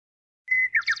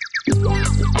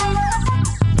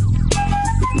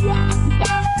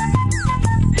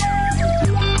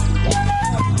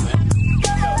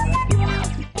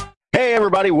Hey,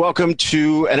 everybody. Welcome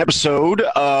to an episode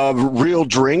of Real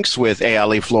Drinks with A.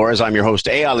 Ali Flores. I'm your host,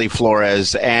 A. Ali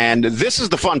Flores, and this is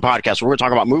the fun podcast where we're going to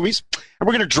talk about movies and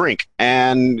we're going to drink.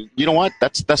 And you know what?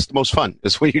 That's the most fun,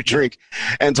 is when you drink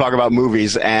and talk about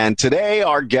movies. And today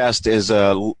our guest is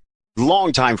a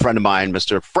longtime friend of mine,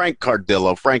 Mr. Frank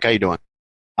Cardillo. Frank, how you doing?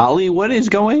 Ali, what is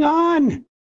going on?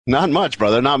 Not much,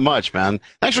 brother. Not much, man.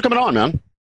 Thanks for coming on, man.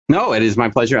 No, it is my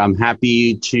pleasure. I'm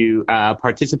happy to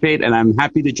participate, and I'm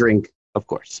happy to drink, of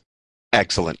course.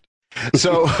 Excellent.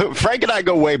 So Frank and I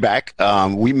go way back.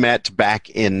 We met back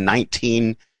in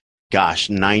 95?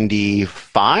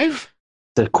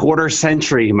 The quarter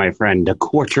century, my friend. A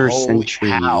quarter century.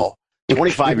 Wow.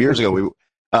 25 years ago.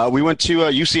 We went to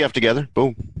UCF together.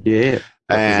 Boom. Yeah.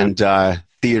 And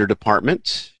theater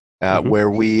department, where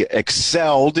we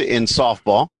excelled in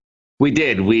softball. We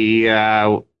did. We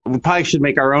probably should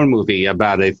make our own movie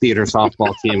about a theater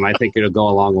softball team. I think it'll go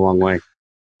a long way.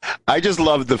 I just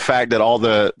love the fact that all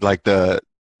the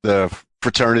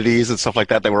fraternities and stuff like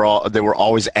that, they were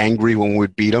always angry when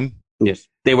we'd beat them. Yes,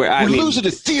 they were. We're losing to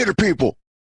theater people.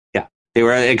 Yeah, they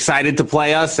were excited to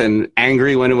play us and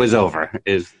angry when it was over.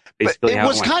 Is basically it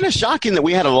was kind of shocking that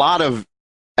we had a lot of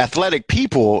athletic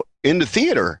people in the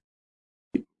theater.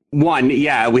 We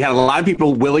had a lot of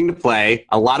people willing to play,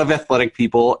 a lot of athletic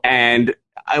people, and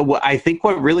I think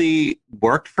what really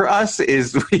worked for us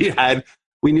is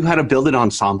we knew how to build an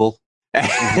ensemble.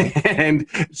 And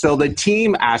so the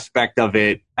team aspect of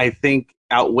it, I think,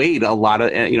 outweighed a lot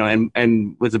of,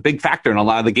 and was a big factor in a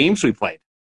lot of the games we played.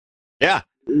 Yeah.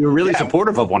 We were really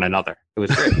supportive of one another. It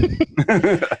was great.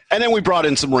 And then we brought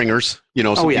in some ringers,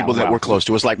 some people that were close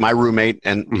to us, like my roommate,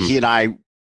 and he and I,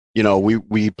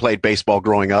 we played baseball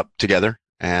growing up together,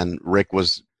 and Rick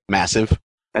was massive.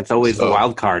 That's always the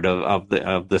wild card of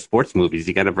the sports movies.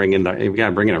 You got to bring in a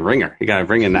ringer. You got to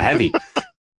bring in the heavy.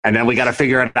 And then we got to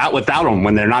figure it out without them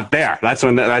when they're not there. That's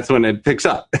when it picks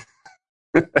up.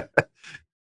 He's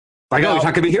not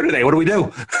going to be here today. What do we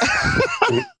do?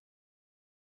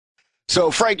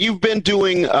 So, Frank, you've been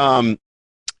doing a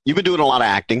lot of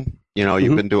acting.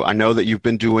 I know that you've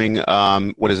been doing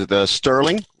the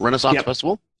Sterling Renaissance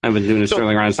Festival? I've been doing the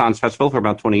Sterling Renaissance Festival for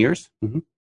about 20 years. Mm-hmm.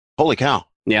 Holy cow!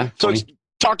 Yeah. 20. So,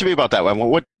 talk to me about that one.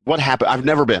 What happened? I've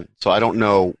never been, so I don't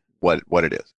know what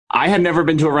it is. I had never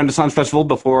been to a Renaissance Festival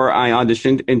before I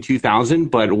auditioned in 2000,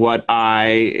 but what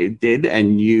I did,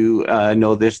 and you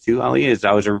know this too, Ali, is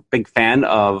I was a big fan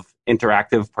of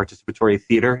interactive participatory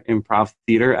theater, improv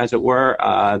theater, as it were,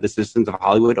 the Citizens of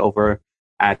Hollywood over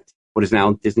at what is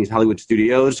now Disney's Hollywood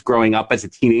Studios. Growing up as a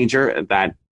teenager,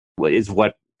 that is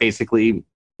what basically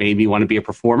made me want to be a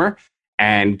performer.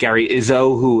 And Gary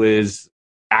Izzo, who is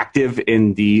active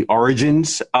in the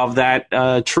origins of that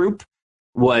troupe,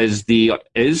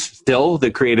 is still the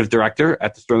creative director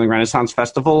at the Sterling Renaissance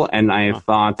Festival. And I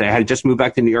thought I had just moved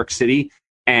back to New York City,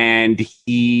 and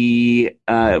he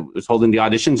was holding the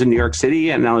auditions in New York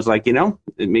City. And I was like,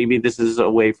 maybe this is a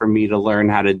way for me to learn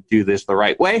how to do this the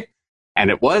right way. And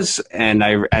it was, and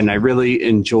I really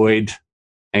enjoyed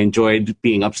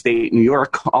being upstate New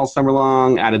York all summer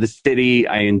long, out of the city.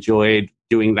 I enjoyed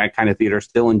doing that kind of theater.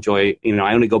 Still enjoy,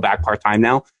 I only go back part-time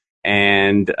now.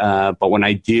 And, but when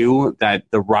I do that,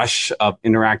 the rush of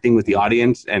interacting with the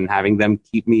audience and having them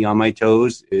keep me on my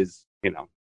toes is,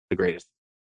 the greatest.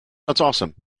 That's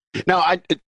awesome. Now,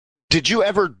 did you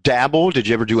ever dabble? Did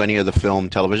you ever do any of the film,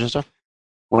 television stuff?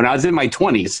 When I was in my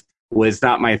 20s, was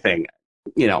not my thing.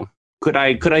 Could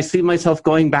I see myself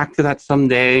going back to that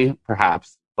someday?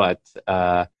 Perhaps. But,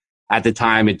 at the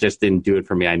time, it just didn't do it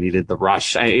for me. I needed the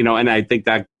rush, and I think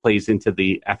that plays into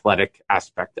the athletic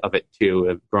aspect of it too.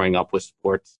 Of growing up with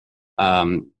sports,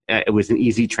 it was an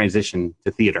easy transition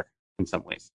to theater in some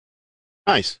ways.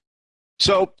 Nice.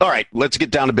 So, all right, let's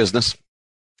get down to business.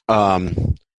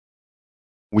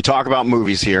 We talk about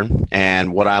movies here,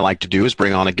 and what I like to do is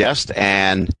bring on a guest,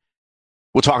 and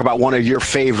we'll talk about one of your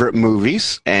favorite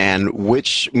movies. And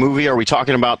which movie are we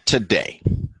talking about today?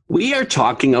 We are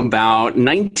talking about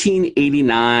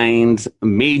 1989's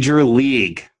Major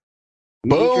League.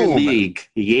 Boom. Major League,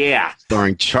 yeah.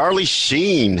 Starring Charlie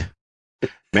Sheen.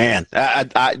 Man,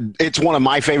 it's one of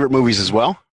my favorite movies as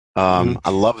well. I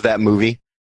love that movie.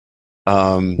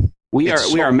 We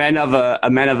are men of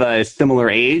a similar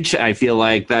age. I feel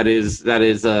like that is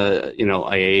a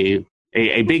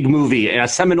big movie, a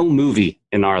seminal movie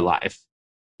in our lives.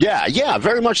 Yeah,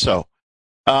 very much so.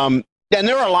 And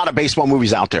there are a lot of baseball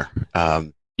movies out there.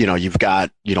 You've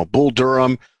got, Bull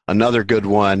Durham, another good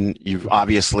one. You've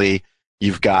obviously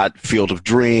You've got Field of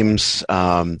Dreams,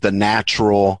 The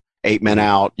Natural, Eight Men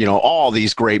Out, all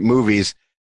these great movies.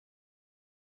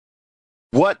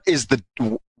 What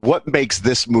makes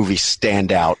this movie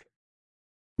stand out?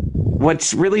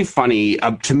 What's really funny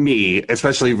to me,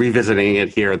 especially revisiting it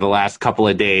here the last couple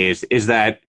of days, is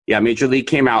that Major League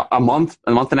came out a month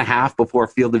and a half before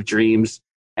Field of Dreams,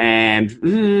 and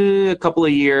a couple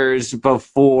of years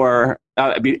after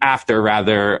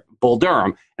Bull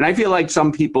Durham. And I feel like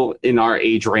some people in our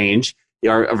age range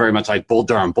are very much like Bull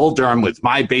Durham. Bull Durham was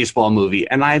my baseball movie,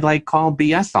 and I call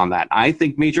BS on that. I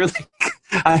think Major League.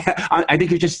 I think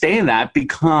you're just saying that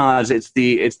because it's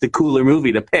the cooler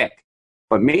movie to pick.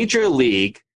 But Major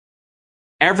League,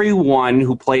 everyone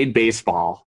who played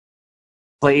baseball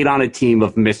played on a team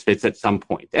of misfits at some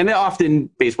point. And often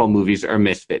baseball movies are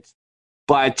misfits.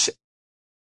 But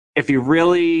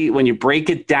when you break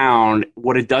it down,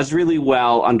 what it does really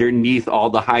well underneath all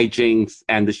the hijinks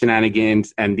and the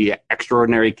shenanigans and the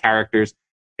extraordinary characters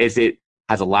is it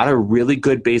has a lot of really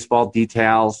good baseball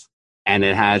details, and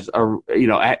it has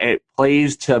it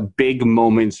plays to big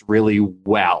moments really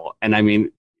well. And I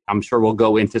mean, I'm sure we'll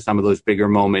go into some of those bigger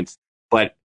moments,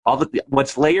 but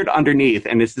what's layered underneath,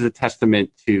 and this is a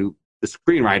testament to the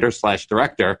screenwriter /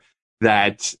 director,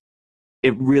 that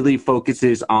it really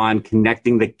focuses on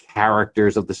connecting the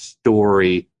characters of the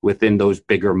story within those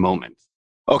bigger moments.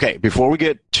 Okay, before we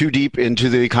get too deep into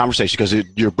the conversation, because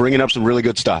you're bringing up some really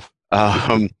good stuff,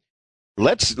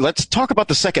 let's talk about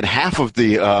the second half of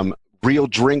the Real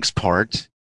Drinks part.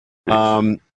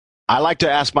 I like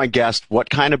to ask my guest what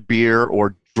kind of beer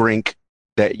or drink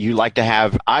that you like to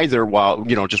have, either while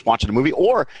just watching a movie,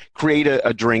 or create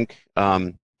a drink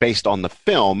based on the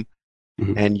film.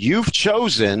 Mm-hmm. And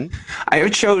I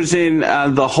have chosen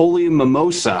the Holy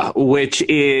Mimosa, which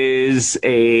is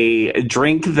a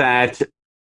drink that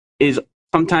is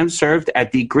sometimes served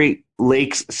at the Great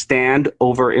Lakes stand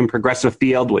over in Progressive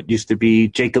Field, what used to be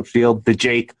Jacobs Field, the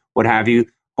Jake, what have you,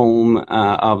 home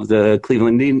of the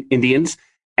Cleveland Indians.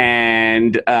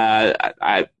 And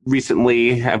I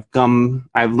recently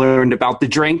I've learned about the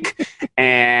drink,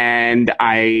 and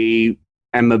I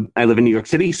live in New York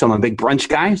City, so I'm a big brunch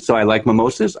guy. So I like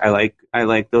mimosas. I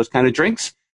like those kind of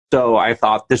drinks. So I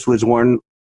thought this was one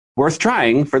worth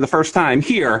trying for the first time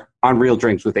here on Real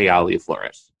Drinks with Ali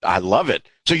Flores. I love it.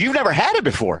 So you've never had it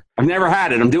before? I've never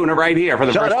had it. I'm doing it right here for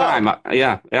the first time.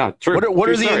 Yeah. True. What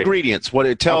are the ingredients?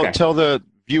 Tell the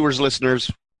viewers, listeners.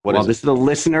 This is the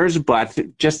listeners, but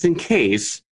just in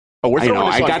case, I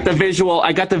got the visual.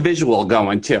 I got the visual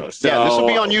going too. So this will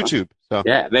be on YouTube. So.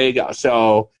 Yeah, there you go.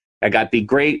 So I got the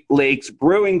Great Lakes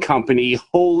Brewing Company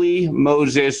Holy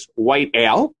Moses White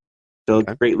Ale. So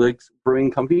okay. Great Lakes Brewing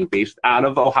Company, based out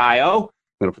of Ohio.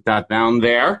 I'm going to put that down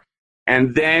there.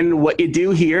 And then what you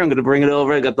do here, I'm going to bring it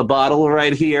over. I got the bottle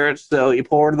right here. So you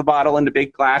pour the bottle into a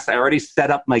big glass. I already set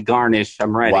up my garnish.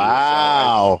 I'm ready.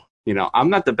 Wow. So I'm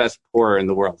not the best pourer in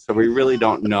the world, so we really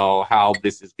don't know how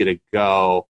this is going to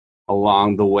go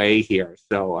along the way here.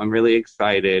 So I'm really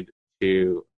excited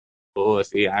to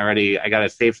I got to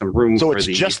save some room for So it's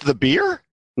just the beer?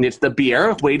 It's the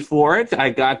beer. Wait for it. I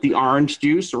got the orange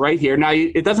juice right here. Now,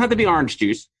 it doesn't have to be orange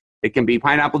juice. It can be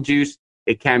pineapple juice.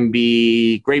 It can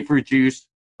be grapefruit juice,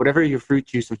 whatever your fruit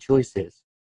juice of choice is.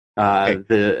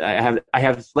 Okay. I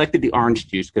have selected the orange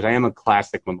juice because I am a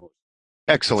classic mimosa.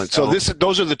 Excellent. So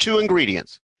those are the two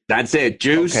ingredients. That's it.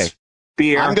 Juice,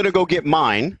 beer. I'm going to go get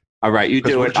mine. All right, you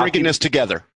do we're it. We're drinking this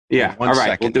together. Yeah. All right,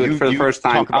 second. We'll do it for the first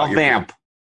time. I'll vamp.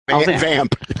 I'll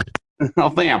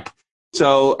vamp.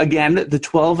 So again, the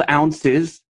 12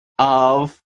 ounces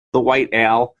of the white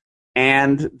ale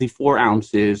and the 4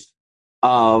 ounces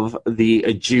of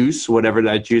the juice, whatever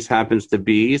that juice happens to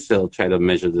be. So I'll try to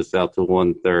measure this out to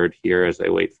 1/3 here as I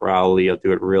wait for Ali. I'll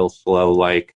do it real slow,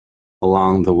 like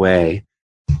along the way.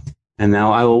 And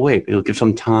now I will wait. It'll give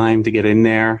some time to get in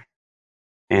there.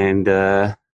 And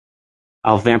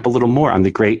I'll vamp a little more on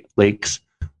the Great Lakes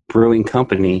Brewing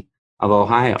Company of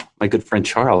Ohio. My good friend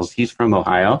Charles, he's from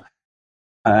Ohio.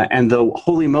 And the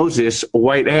Holy Moses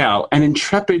White Ale, an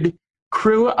intrepid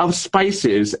crew of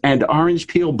spices and orange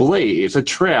peel blaze a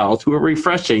trail to a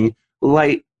refreshing,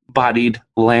 light-bodied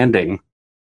landing.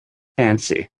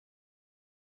 Fancy.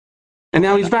 And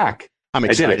now he's back. I'm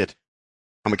excited.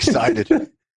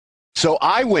 So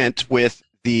I went with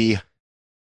if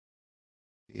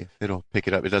it'll pick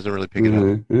it up. It doesn't really pick it up.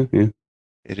 Mm-hmm.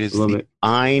 It is the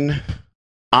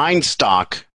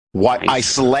Einstock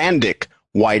Icelandic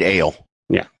White Ale.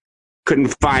 Yeah.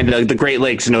 Couldn't find the Great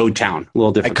Lakes in O-Town. A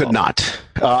little difficult. I could not.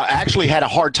 I actually had a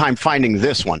hard time finding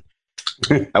this one.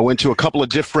 I went to a couple of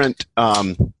different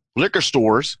liquor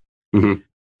stores, mm-hmm.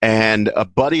 And a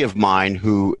buddy of mine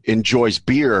who enjoys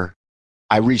beer,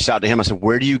 I reached out to him. I said,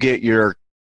 "Where do you get your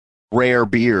rare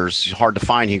beers? It's hard to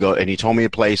find." He told me a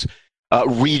place,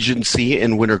 Regency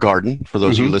in Winter Garden, for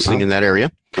those of you listening in that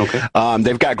area. Okay.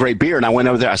 They've got great beer. And I went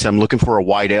over there. I said, "I'm looking for a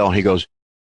white ale." And he goes,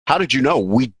 "How did you know?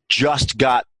 We just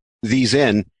got these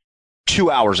in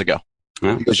 2 hours ago."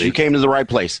 He goes, "You came to the right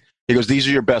place." He goes, "These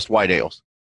are your best white ales."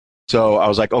 So I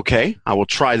was like, "Okay, I will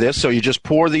try this." So you just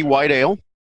pour the white ale.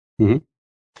 Mm-hmm.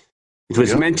 It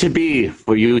was meant to be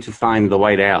for you to find the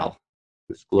white ale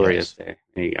this glorious day.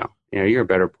 There you go. Yeah, you're a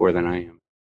better pour than I am.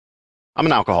 I'm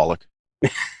an alcoholic.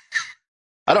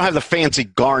 I don't have the fancy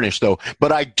garnish, though,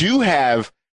 but I do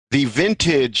have the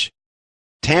vintage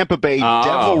Tampa Bay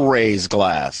Devil Rays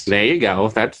glass. There you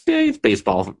go. It's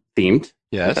baseball themed.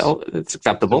 Yes. It's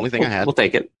acceptable. Only thing I had. We'll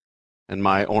take it. And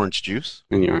my orange juice.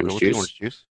 And your orange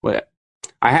juice. What?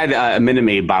 I had a Minute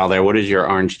Maid bottle there. What is your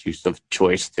orange juice of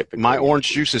choice typically? My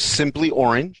orange juice is simply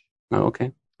orange. Oh,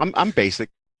 okay. I'm basic.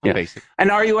 Basic.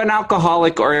 And are you an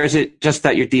alcoholic, or is it just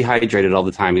that you're dehydrated all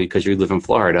the time because you live in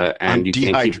Florida and you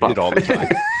can't keep up? I'm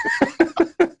dehydrated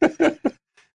all the time.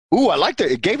 Ooh, I liked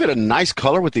it. It gave it a nice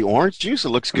color with the orange juice. It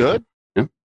looks good. Yeah.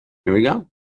 Here we go.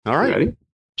 All right. Ready?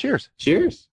 Cheers.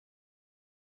 Cheers.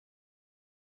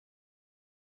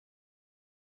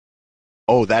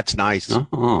 Oh, that's nice.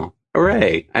 Oh,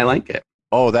 hooray. I like it.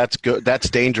 Oh, that's good. That's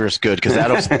dangerous good, because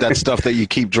that's stuff that you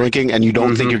keep drinking and you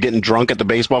don't think you're getting drunk at the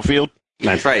baseball field.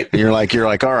 That's right. And you're like,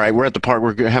 all right, we're at the park,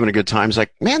 we're having a good time. It's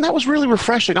like, man, that was really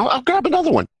refreshing. I'll grab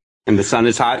another one. And the sun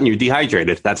is hot and you're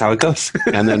dehydrated. That's how it goes.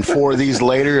 And then 4 of these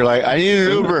later, you're like, I need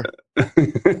an Uber.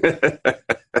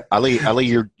 Ali,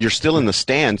 you're still in the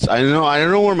stands. I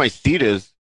don't know where my seat is.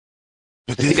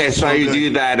 I think I saw you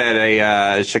do that at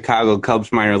a Chicago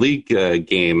Cubs minor league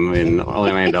game in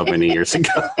Orlando many years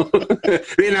ago. We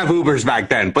didn't have Ubers back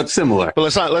then, but similar. But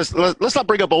let's not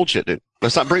bring up old shit, dude.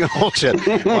 Let's not bring up old shit.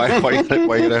 Why you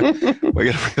gonna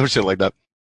bring up shit like that?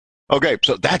 Okay,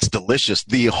 so that's delicious.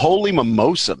 The Holy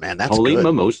Mimosa, man, that's Holy good.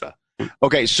 Mimosa.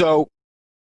 Okay, so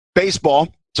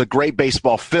baseball. It's a great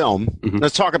baseball film. Mm-hmm.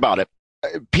 Let's talk about it.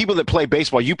 People that play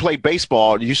baseball. You played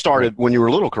baseball. You started when you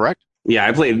were little, correct? Yeah,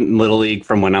 I played Little League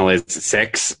from when I was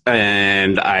 6,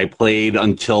 and I played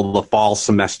until the fall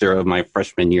semester of my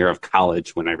freshman year of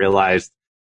college when I realized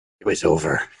it was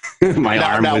over. My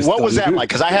arm was what done. was that like?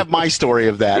 Because I have my story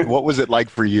of that. What was it like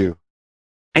for you?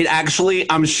 It actually,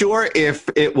 I'm sure if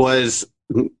it was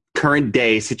current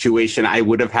day situation, I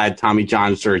would have had Tommy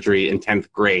John surgery in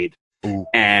 10th grade. Ooh.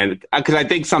 And because I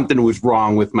think something was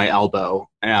wrong with my elbow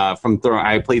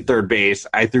I played third base.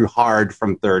 I threw hard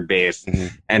from third base,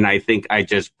 and I think I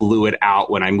just blew it out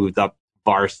when I moved up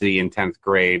varsity in 10th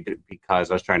grade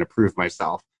because I was trying to prove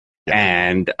myself.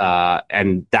 Yeah.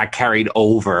 And that carried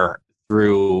over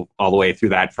through all the way through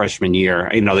that freshman year.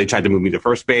 You know, they tried to move me to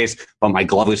first base, but my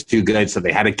glove was too good, so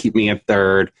they had to keep me at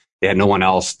third. They had no one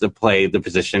else to play the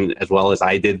position as well as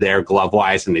I did there glove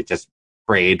wise, and they just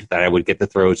prayed that I would get the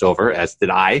throws over, as did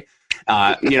I.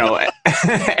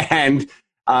 And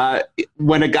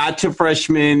when it got to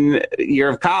freshman year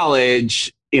of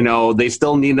college, they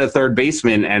still needed a third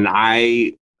baseman, and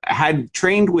I had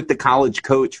trained with the college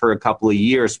coach for a couple of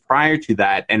years prior to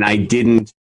that, and I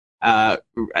didn't.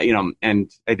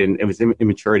 It was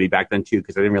immaturity back then too,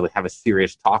 because I didn't really have a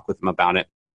serious talk with him about it.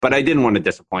 But I didn't want to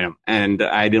disappoint him, and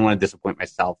I didn't want to disappoint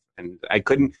myself, and I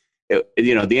couldn't.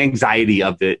 The anxiety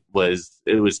of it was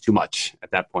too much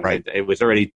at that point. Right. It was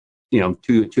already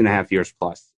 2.5 years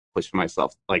plus pushing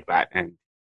myself like that, and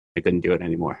I couldn't do it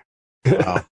anymore.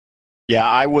 Wow. Yeah,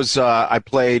 I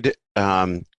played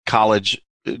college,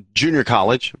 junior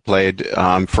college. Played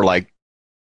for like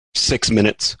 6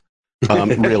 minutes.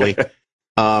 Really,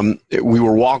 we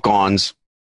were walk-ons.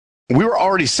 We were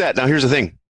already set. Now, here's the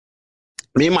thing.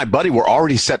 Me and my buddy were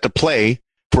already set to play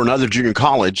for another junior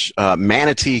college,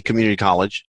 Manatee Community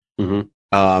College.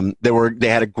 Mm-hmm. They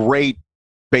had a great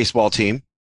baseball team.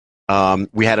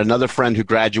 We had another friend who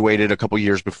graduated a couple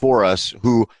years before us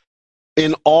who,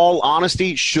 in all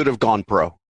honesty, should have gone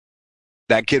pro.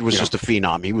 That kid was just a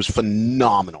phenom. He was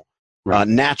phenomenal. Right.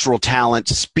 Natural talent,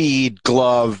 speed,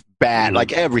 glove, bat,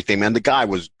 like everything, man. The guy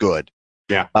was good.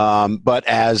 Yeah. But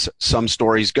as some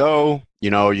stories go,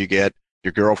 you get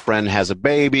your girlfriend has a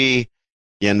baby.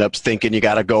 You end up thinking you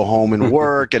got to go home and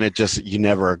work, and you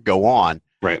never go on.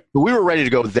 Right. But we were ready to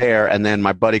go there, and then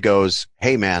my buddy goes,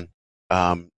 "Hey, man,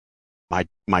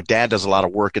 my dad does a lot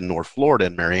of work in North Florida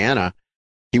in Mariana.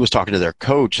 He was talking to their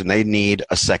coach, and they need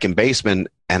a second baseman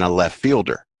and a left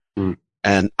fielder. Mm.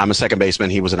 And I'm a second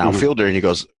baseman. He was an outfielder, and he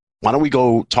goes, why don't we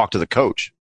go talk to the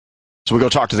coach? So we go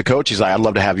talk to the coach. He's like, I'd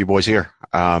love to have you boys here.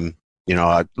 I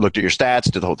looked at your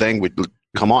stats, did the whole thing. We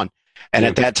come on. And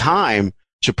at that time,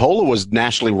 Chipola was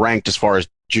nationally ranked as far as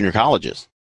junior colleges.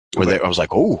 I was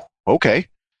like, oh, okay.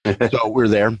 So we're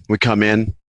there. We come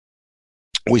in.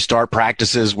 We start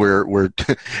practices. What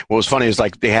was funny is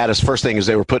like they had us. First thing is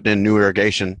they were putting in new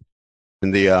irrigation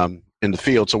in the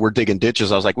field, so we're digging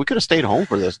ditches. I was like, we could have stayed home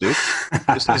for this, dude.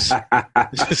 This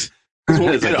is what we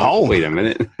did at home. Wait a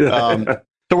minute.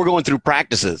 So we're going through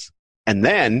practices, and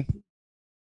then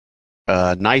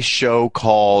a nice show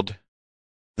called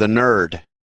The Nerd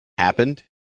happened,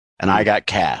 and I got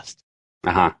cast.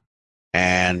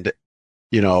 And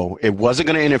it wasn't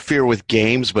going to interfere with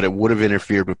games, but it would have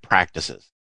interfered with practices.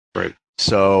 Right.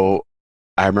 So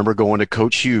I remember going to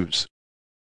Coach Hughes,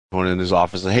 going in his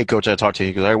office, and, hey, Coach, I talked to you.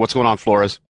 He goes, all right, what's going on,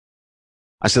 Flores?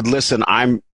 I said, listen,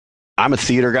 I'm a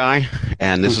theater guy,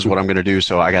 and this is what I'm going to do.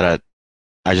 So I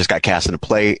just got cast in a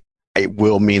play. It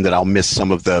will mean that I'll miss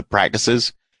some of the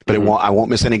practices, but I won't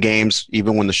miss any games.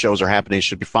 Even when the shows are happening, it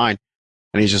should be fine.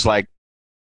 And he's just like,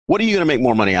 what are you going to make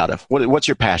more money out of? What's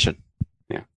your passion?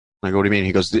 Yeah. I go, what do you mean?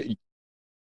 He goes,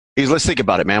 let's think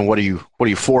about it, man. What are you,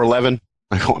 4'11"?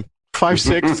 I go, I'm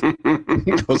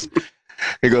 5'6".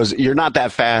 He goes, you're not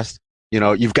that fast.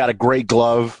 You've got a great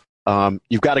glove.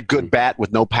 You've got a good bat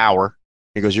with no power.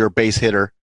 He goes, you're a base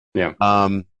hitter. Yeah.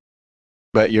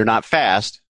 But you're not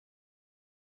fast.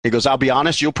 He goes, I'll be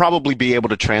honest, you'll probably be able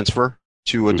to transfer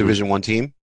to a Division I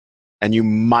team, and you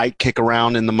might kick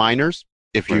around in the minors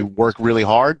if you work really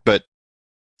hard, but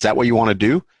is that what you want to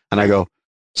do? And I go,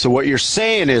 so what you're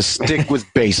saying is stick with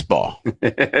baseball. And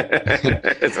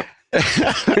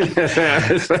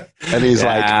he's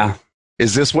like,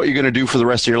 is this what you're going to do for the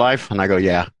rest of your life? And I go,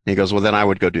 yeah. And he goes, well, then I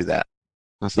would go do that.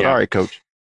 I said, all right, Coach.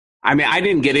 I mean, I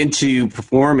didn't get into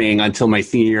performing until my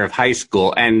senior year of high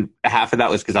school. And half of that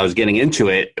was because I was getting into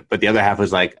it. But the other half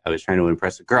was like, I was trying to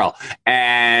impress a girl.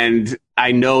 And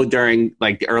I know during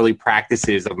like the early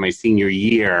practices of my senior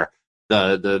year,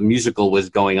 the musical was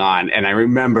going on. And I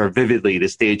remember vividly the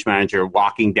stage manager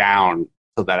walking down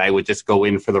so that I would just go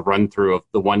in for the run through of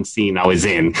the one scene I was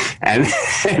in. And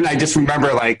I just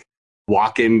remember like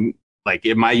walking like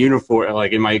in my uniform,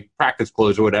 like in my practice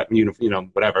clothes or whatever,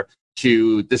 whatever,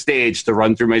 to the stage to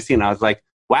run through my scene. I was like,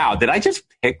 wow, did I just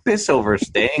pick this over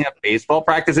staying at baseball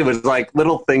practice? It was like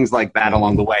little things like that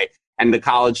along the way. And the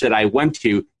college that I went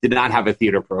to did not have a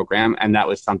theater program. And that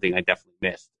was something I definitely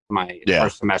missed my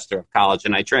first semester of college.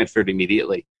 And I transferred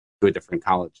immediately to a different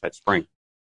college that spring.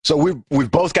 So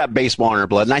we've both got baseball in our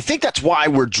blood. And I think that's why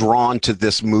we're drawn to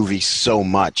this movie so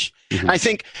much. I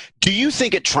think, do you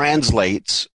think it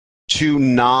translates to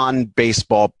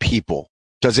non-baseball people?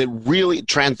 Does it really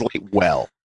translate well?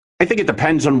 I think it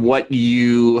depends on what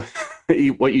you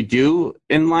do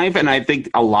in life. And I think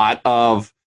a lot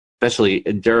of, especially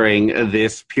during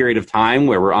this period of time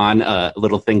where we're on a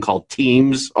little thing called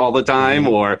Teams all the time,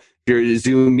 or your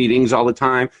Zoom meetings all the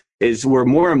time, is we're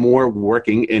more and more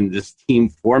working in this team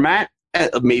format.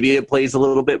 Maybe it plays a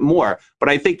little bit more. But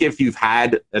I think if you've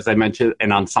had, as I mentioned,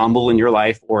 an ensemble in your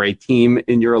life or a team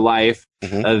in your life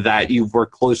that you've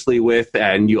worked closely with,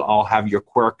 and you all have your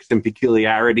quirks and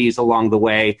peculiarities along the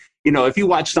way, if you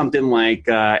watch something like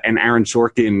an Aaron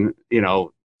Sorkin,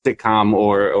 sitcom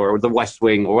or The West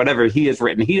Wing or whatever he has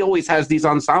written, he always has these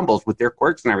ensembles with their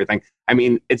quirks and everything. I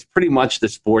mean, it's pretty much the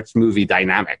sports movie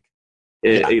dynamic.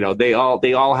 They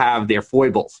all have their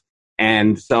foibles.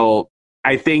 And so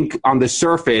I think on the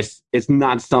surface, it's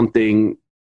not something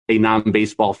a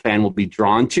non-baseball fan will be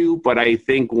drawn to. But I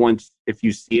think if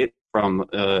you see it from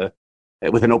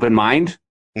with an open mind,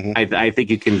 I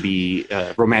think it can be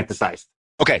romanticized.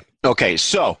 Okay.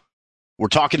 So we're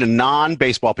talking to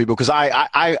non-baseball people because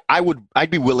I'd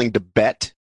be willing to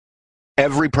bet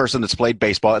every person that's played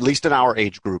baseball, at least in our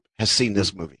age group, has seen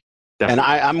this movie. Definitely.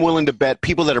 And I'm willing to bet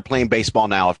people that are playing baseball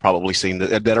now have probably seen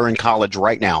that are in college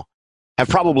right now have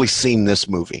probably seen this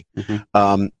movie.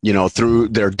 Through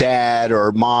their dad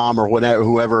or mom or whatever,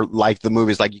 whoever liked the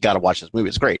movie is like, you got to watch this movie.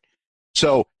 It's great.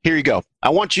 So here you go. I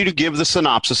want you to give the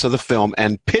synopsis of the film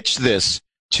and pitch this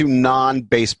to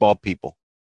non-baseball people.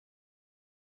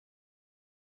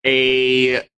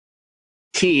 A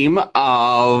team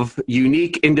of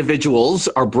unique individuals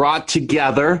are brought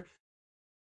together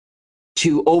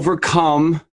to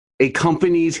overcome a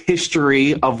company's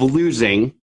history of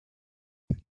losing,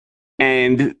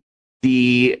 and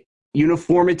the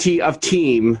uniformity of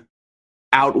team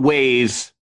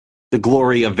outweighs the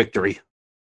glory of victory.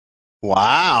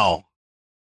 Wow.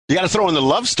 You got to throw in the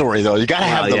love story, though. You got to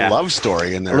have the love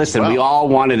story in there. Listen, we all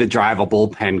wanted to drive a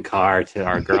bullpen car to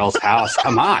our girl's house.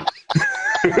 Come on.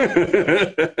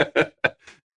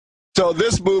 So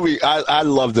this movie, I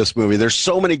love this movie. There's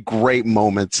so many great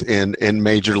moments in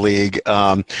Major League.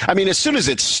 I mean, as soon as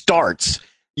it starts,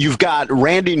 you've got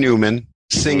Randy Newman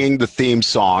singing the theme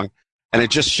song, and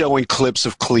it's just showing clips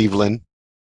of Cleveland.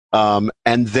 And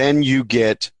then you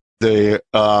get the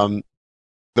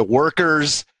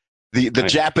workers, the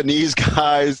Japanese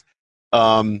guys.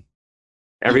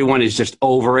 Everyone is just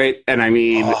over it. And I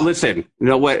mean, listen, you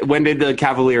know what? When did the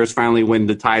Cavaliers finally win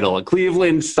the title?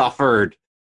 Cleveland suffered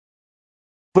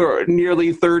for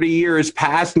nearly 30 years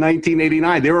past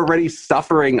 1989. They were already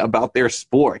suffering about their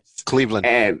sports. Cleveland.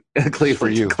 And Cleveland. For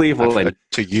you. Cleveland.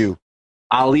 To you.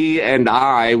 Ali and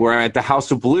I were at the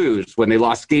House of Blues when they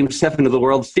lost Game 7 of the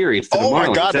World Series to the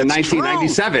Marlins in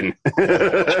 1997.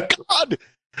 God,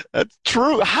 that's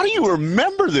true. How do you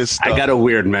remember this stuff? I got a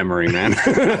weird memory, man.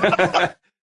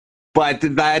 But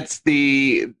that's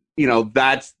the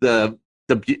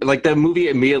movie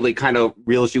immediately kind of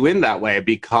reels you in that way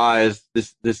because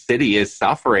the city is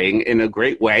suffering in a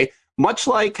great way, much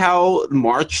like how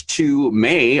March to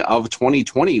May of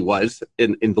 2020 was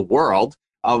in the world.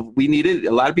 A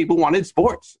lot of people wanted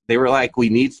sports. They were like, we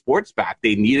need sports back.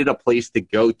 They needed a place to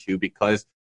go to because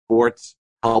sports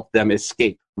helped them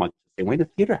escape. Much the same way the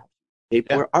theater helps you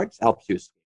escape, or arts helps you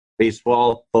escape.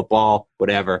 Baseball, football,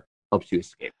 whatever helps you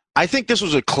escape. I think this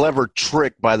was a clever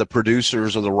trick by the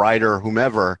producers or the writer,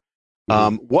 whomever,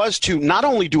 was to not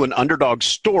only do an underdog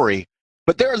story,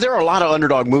 but there are a lot of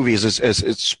underdog movies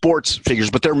as sports figures,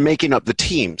 but they're making up the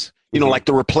teams, like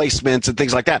the replacements and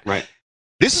things like that. Right.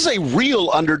 This is a real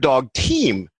underdog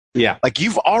team. Yeah. Like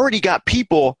you've already got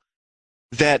people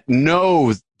that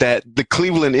know that the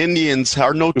Cleveland Indians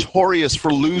are notorious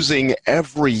for losing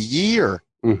every year.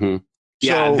 Mm-hmm.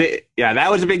 Yeah,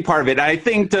 that was a big part of it. I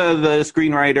think the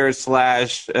screenwriter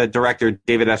 / director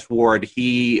David S. Ward,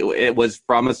 it was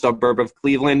from a suburb of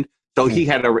Cleveland, so he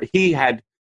had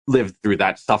lived through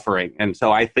that suffering, and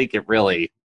so I think it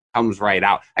really comes right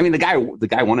out. I mean, the guy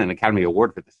won an Academy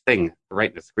Award for this thing for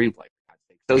writing the screenplay,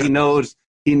 so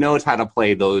he knows how to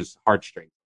play those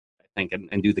heartstrings, I think,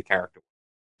 and do the character.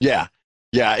 Yeah.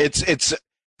 It's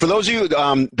for those of you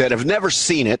that have never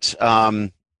seen it.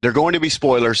 They're going to be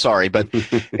spoilers, sorry, but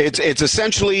it's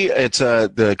essentially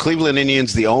the Cleveland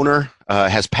Indians. The owner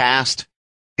has passed.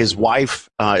 His wife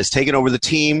is taking over the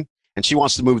team, and she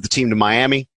wants to move the team to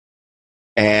Miami.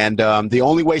 And the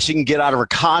only way she can get out of her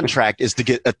contract is to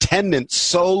get attendance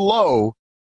so low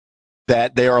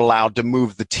that they are allowed to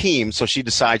move the team. So she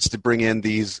decides to bring in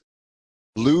these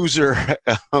loser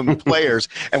players.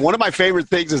 And one of my favorite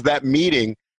things is that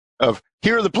meeting of,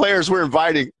 here are the players we're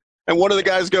inviting. And one of the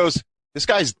guys goes, this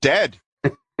guy's dead.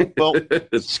 Well,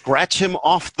 scratch him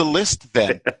off the list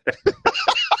then.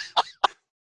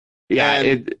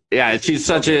 She's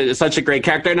such a great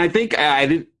character, and I think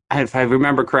if I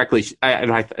remember correctly,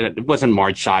 it wasn't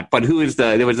Marge Schott, but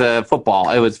there was football.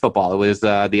 It was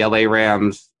the LA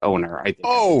Rams owner. I think.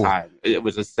 At the time. It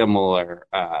was a similar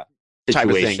situation. Type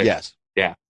of thing. Yes.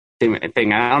 Yeah. Same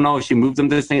thing. I don't know if she moved them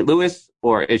to St. Louis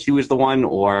or if she was the one,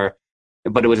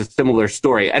 but it was a similar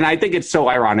story. And I think it's so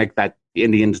ironic that the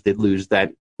Indians did lose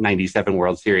that 97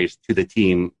 World Series to the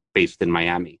team based in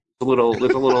Miami. It's a little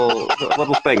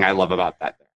thing I love about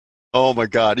that. Oh my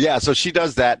God. Yeah. So she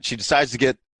does that. She decides to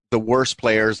get the worst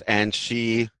players, and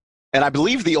I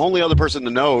believe the only other person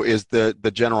to know is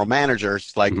the general manager.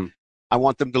 She's like, I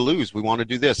want them to lose. We want to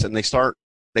do this. And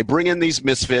they bring in these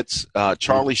misfits,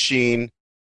 Charlie Sheen,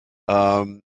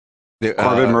 Corbin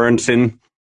Burnson.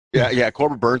 Yeah,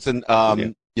 Corbin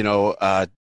Burnson.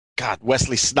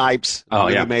 Wesley Snipes,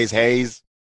 Mays Hayes.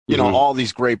 All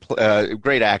these great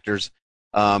actors.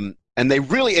 And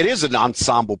it is an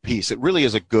ensemble piece. It really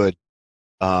is a good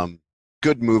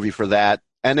movie for that.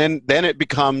 And then it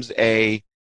becomes it's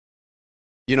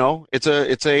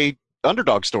a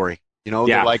underdog story.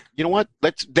 They're like, you know what?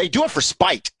 They do it for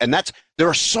spite, and there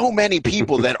are so many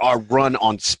people that are run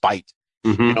on spite.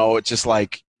 Mm-hmm. It's just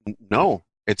like, no,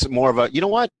 it's more of a, you know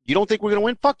what? You don't think we're going to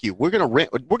win? Fuck you. We're going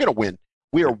to win.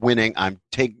 We are winning.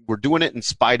 We're doing it in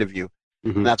spite of you.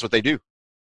 Mm-hmm. And that's what they do.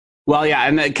 Well, yeah,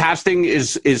 and the casting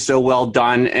is so well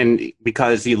done, and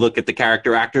because you look at the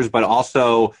character actors, but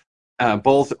also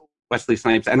both Wesley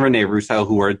Snipes and Rene Russo,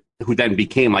 who then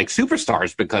became like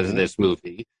superstars because of this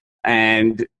movie,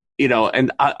 and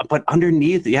but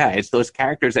underneath, it's those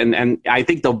characters, and I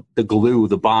think the glue,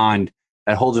 the bond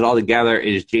that holds it all together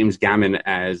is James Gammon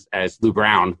as Lou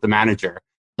Brown, the manager.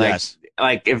 Yes.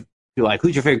 Like if you're like,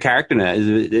 who's your favorite character now?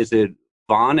 Is it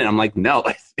Vaughn? And I'm like, no,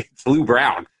 it's Lou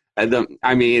Brown. That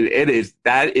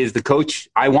is the coach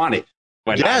I wanted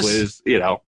when I was,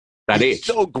 that age.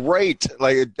 So great.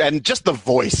 And just the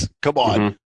voice. Come on.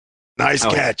 Mm-hmm. Nice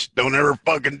catch. Don't ever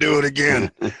fucking do it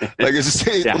again. Like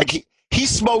like he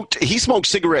smoked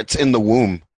cigarettes in the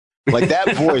womb. Like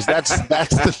that voice, that's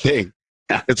the thing.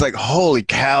 It's like, holy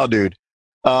cow, dude.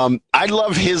 I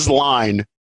love his line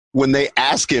when they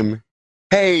ask him,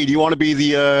 hey, do you want to be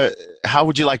how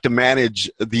would you like to manage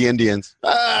the Indians?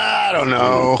 I don't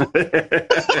know.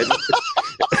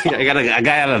 I got a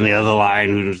guy out on the other line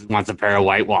who wants a pair of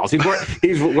white walls.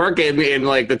 He's working in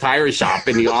like the tire shop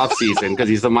in the off season because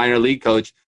he's a minor league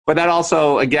coach. But that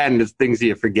also, again, is things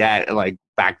you forget. Like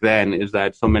back then, is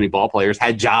that so many ball players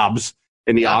had jobs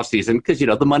in the off season because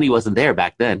the money wasn't there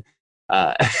back then.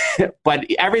 But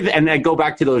everything, and I go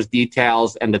back to those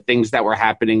details and the things that were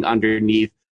happening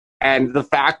underneath, and the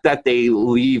fact that they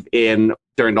leave in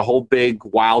during the whole big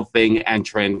wild thing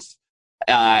entrance.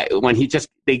 When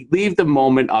they leave the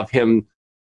moment of him,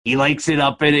 he likes it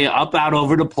up out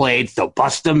over the plate, so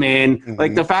bust him in. Mm-hmm.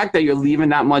 Like the fact that you're leaving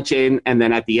that much in, and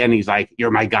then at the end he's like, "You're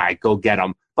my guy, go get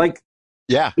him." Like,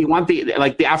 yeah, you want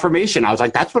the affirmation. I was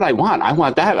like, that's what I want. I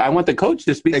want that. I want the coach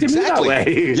to speak to me that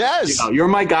way. Yes, you're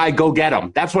my guy, go get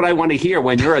him. That's what I want to hear.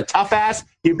 When you're a tough ass,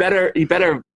 you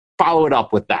better follow it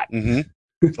up with that. Mm-hmm.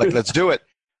 Like, let's do it.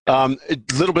 A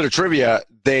little bit of trivia.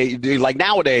 They like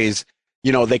nowadays,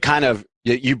 they kind of.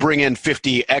 You bring in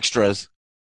 50 extras,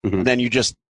 and then you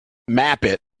just map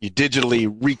it. You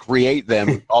digitally recreate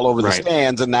them all over the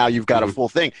stands, and now you've got a full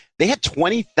thing. They had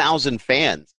 20,000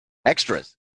 fans,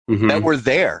 extras, that were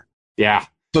there. Yeah.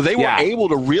 So they were able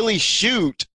to really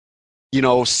shoot,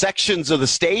 sections of the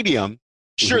stadium.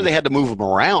 Sure, they had to move them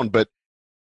around, but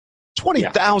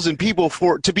 20,000 people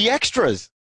to be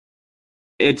extras.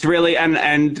 It's really,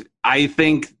 and I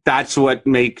think that's what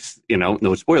makes,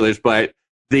 no spoilers, but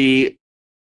the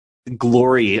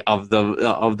glory of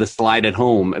the slide at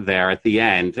home there at the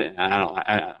end.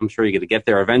 I'm sure you're going to get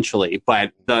there eventually,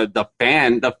 but the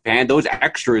fan, those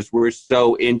extras were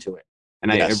so into it,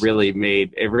 and it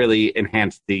really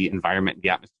enhanced the environment and the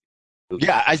atmosphere.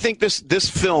 Yeah, I think this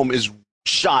film is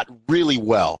shot really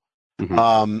well.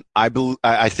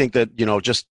 I think that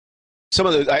just some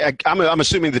of the I'm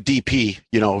assuming the DP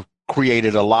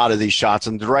created a lot of these shots,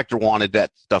 and the director wanted that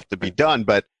stuff to be done,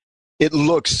 but it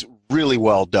looks really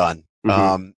well done.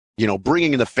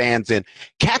 Bringing the fans in,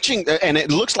 catching, and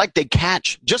it looks like they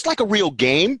catch just like a real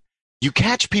game. You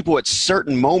catch people at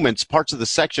certain moments, parts of the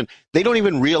section. They don't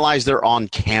even realize they're on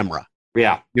camera.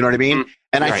 Yeah. You know what I mean?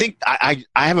 And I think I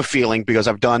have a feeling, because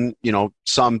I've done,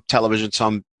 some television,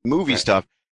 some movie stuff,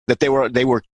 that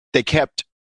they kept,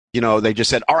 they just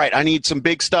said, all right, I need some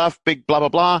big stuff, big blah,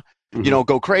 blah, blah,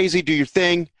 go crazy, do your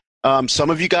thing. Some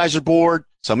of you guys are bored.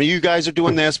 Some of you guys are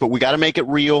doing this, but we got to make it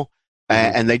real.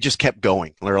 And they just kept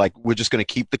going. They're like, we're just going to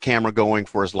keep the camera going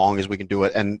for as long as we can do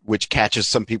it, and which catches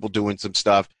some people doing some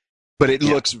stuff. But it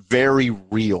looks very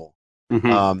real.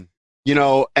 And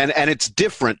it's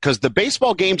different because the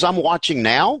baseball games I'm watching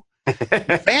now,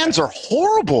 fans are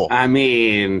horrible. I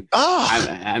mean,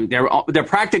 they're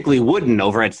practically wooden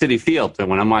over at Citi Field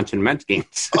when I'm watching Mets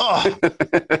games.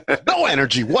 No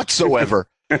energy whatsoever.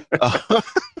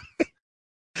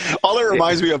 All it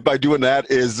reminds me of by doing that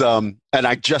is, and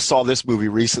I just saw this movie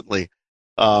recently.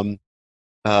 God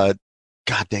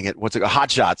dang it, what's it called? Hot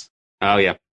Shots. Oh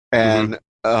yeah. And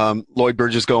Lloyd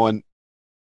Burgess going,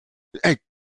 hey,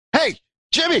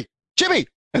 Jimmy,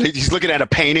 and he's looking at a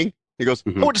painting. He goes,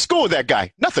 I went to school with that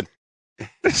guy. Nothing.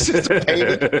 It's just a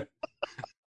painting.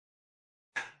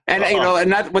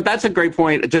 And that's a great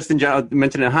point. Just in general,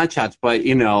 mentioning Hot Shots, but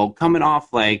coming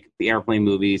off like the Airplane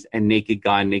movies and Naked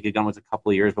Gun. Naked Gun was a couple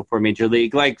of years before Major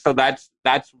League. So that's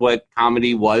what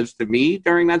comedy was to me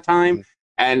during that time.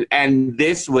 And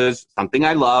this was something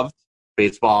I loved,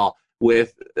 baseball,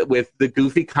 with the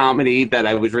goofy comedy that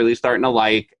I was really starting to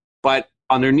like. But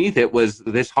underneath it was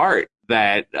this heart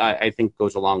that I think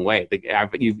goes a long way.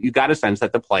 You got a sense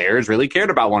that the players really cared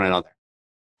about one another,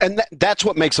 and that's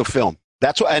what makes a film.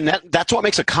 That's what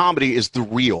makes a comedy is the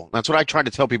real. That's what I try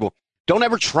to tell people. Don't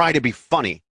ever try to be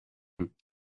funny.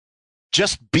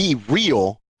 Just be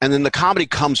real, and then the comedy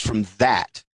comes from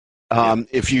that.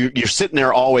 If you're sitting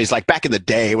there always, like back in the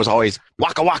day, it was always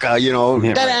waka waka,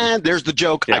 there's the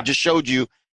joke. I just showed you,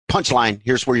 punchline,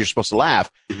 here's where you're supposed to laugh.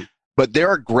 But there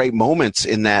are great moments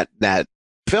in that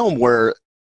film where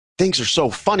things are so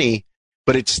funny,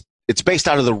 but it's based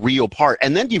out of the real part.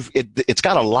 And then it's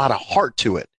got a lot of heart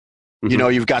to it.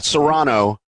 You've got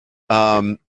Serrano,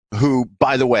 who,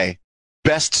 by the way,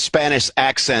 best Spanish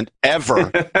accent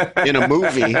ever in a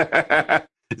movie.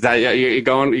 Is that you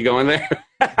going there?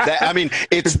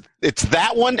 It's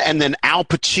that one, and then Al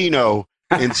Pacino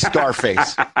in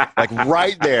Scarface, like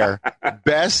right there,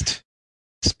 best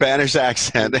Spanish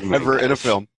accent ever in a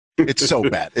film. It's so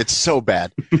bad. It's so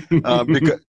bad.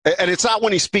 Because, and it's not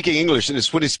when he's speaking English,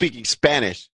 it's when he's speaking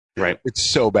Spanish. Right. It's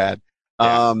so bad.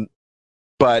 Yeah.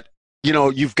 But,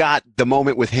 you've got the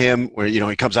moment with him where,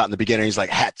 he comes out in the beginning, he's like,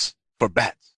 hats for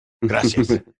bats.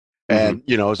 Gracias. And,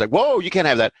 it's like, whoa, you can't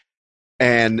have that.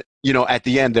 And, at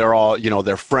the end, they're all,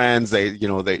 they're friends. And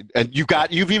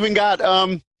you've even got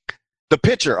the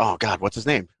pitcher. Oh, God, what's his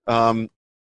name?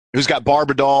 Who's got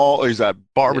Barbadol? He's got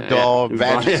Barbadol.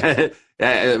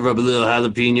 Rub a little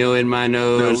jalapeno in my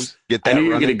nose. Get that I knew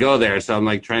you were going to go there, so I'm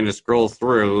like trying to scroll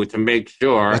through to make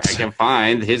sure I can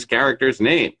find his character's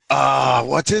name.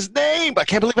 What's his name? I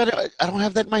can't believe I don't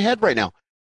have that in my head right now.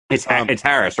 It's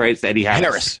Harris, right? It's Eddie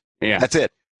Harris. Yeah, that's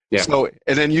it. Yeah. So,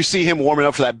 and then you see him warming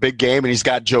up for that big game, and he's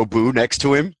got Joe Boo next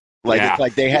to him. It's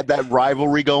like they had that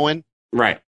rivalry going.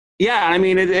 Right. Yeah, I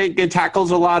mean, it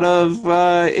tackles a lot of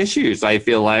issues. I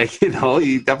feel like,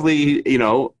 he definitely,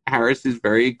 Harris is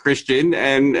very Christian,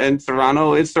 and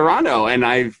Serrano is Serrano, and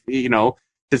to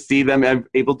see them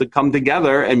able to come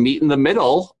together and meet in the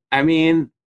middle. I mean,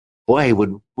 boy,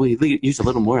 would we use a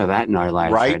little more of that in our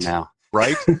lives right now?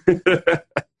 Right.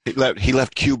 He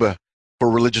left Cuba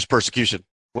for religious persecution.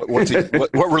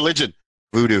 What religion?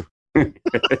 Voodoo.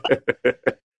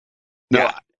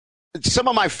 No. Some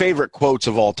of my favorite quotes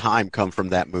of all time come from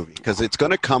that movie because it's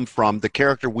going to come from the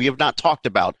character we have not talked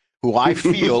about, who I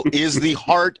feel is the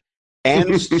heart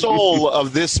and soul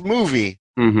of this movie,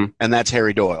 and that's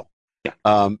Harry Doyle. Yeah.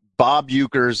 Bob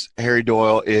Uecker's Harry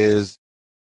Doyle is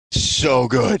so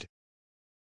good.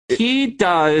 He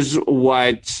does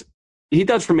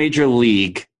for Major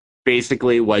League,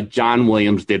 basically what John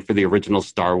Williams did for the original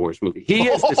Star Wars movie. He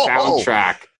is the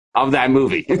soundtrack of that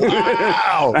movie.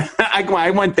 Wow.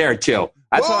 I went there too.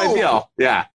 That's how I feel.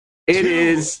 Yeah. It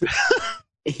is.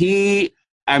 The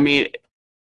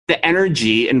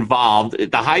energy involved,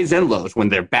 the highs and lows, when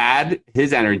they're bad,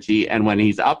 his energy, and when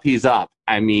he's up, he's up.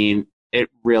 I mean, it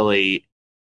really,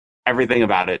 everything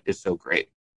about it is so great.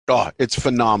 Oh, it's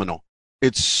phenomenal.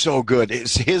 It's so good.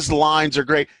 His lines are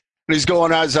great. And he's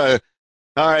going as all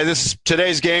right,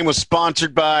 today's game was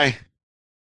sponsored by,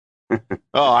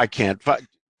 I can't.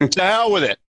 To hell with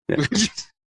it. Yeah.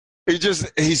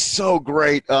 He's so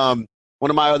great. One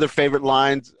of my other favorite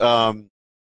lines from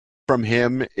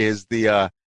him is we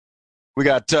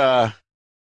got two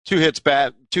hit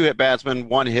batsmen,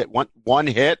 one hit.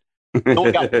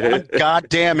 Only got one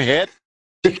goddamn hit.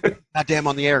 Goddamn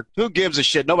on the air. Who gives a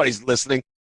shit? Nobody's listening.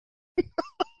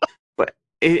 But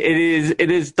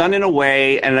it is done in a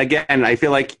way, and again, I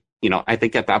feel like, I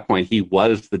think at that point he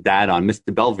was the dad on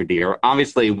Mr. Belvedere.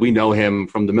 Obviously, we know him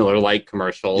from the Miller Lite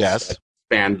commercials. Yes. That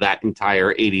spanned that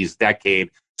entire 80s decade.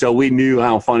 So we knew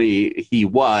how funny he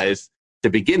was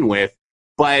to begin with.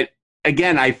 But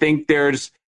again, I think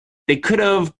they could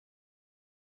have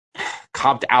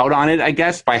copped out on it, I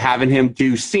guess, by having him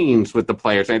do scenes with the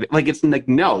players. Like, it's like,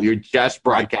 no, you're just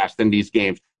broadcasting these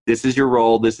games. This is your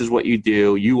role. This is what you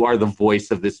do. You are the voice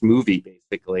of this movie,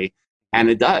 basically. And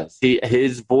it does.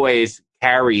 His voice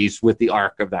carries with the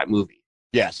arc of that movie.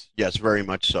 Yes, very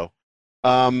much so.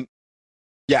 I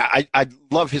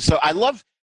love his. So I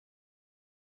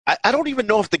don't even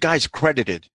know if the guy's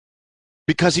credited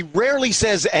because he rarely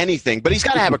says anything, but he's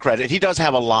got to have a credit. He does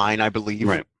have a line, I believe.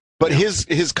 Right. But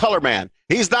his color man,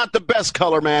 he's not the best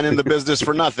color man in the business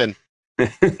for nothing.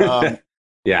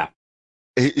 Yeah.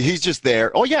 He's just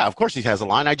there. Oh, yeah, of course he has a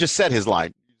line. I just said his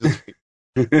line.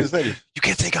 You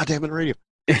can't say goddamn on the radio.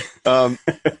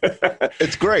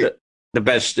 It's great. The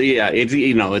best, yeah.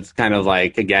 It's kind of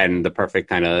like, again, the perfect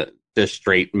kind of the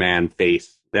straight man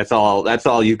face. That's all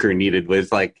Uecker needed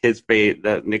was like his face,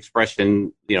 an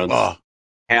expression,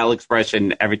 pale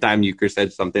expression every time Uecker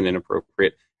said something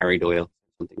inappropriate. Harry Doyle,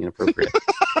 something inappropriate.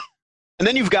 And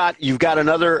then you've got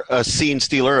another scene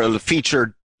stealer, the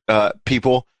featured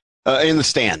people in the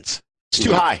stands. It's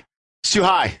too high. It's too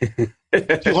high.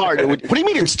 Too hard. What do you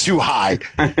mean it's too high?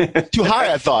 Too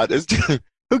high, I thought.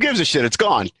 Who gives a shit? It's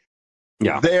gone.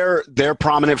 Yeah. They're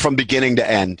prominent from beginning to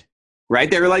end.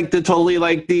 Right? They're like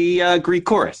the Greek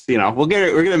chorus. We're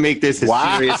gonna make this as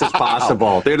serious as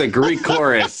possible. They're the Greek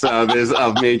chorus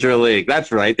of Major League.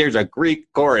 That's right. There's a Greek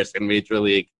chorus in Major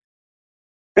League.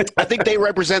 I think they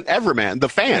represent Everman, the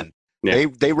fan. Yeah.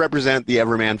 They represent the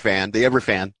Everman fan, the Ever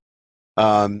fan.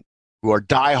 Who are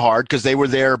diehard because they were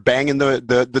there banging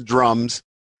the drums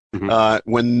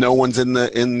when no one's in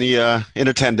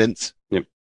attendance,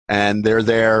 and they're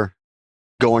there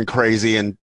going crazy,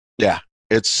 and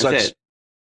it's such.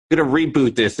 I'm gonna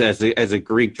reboot this as a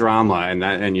Greek drama,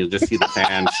 and you'll just see the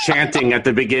fans chanting at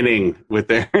the beginning with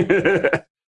their.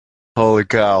 Holy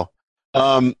cow!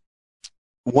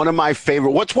 one of my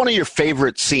favorite. What's one of your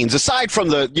favorite scenes aside from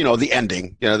the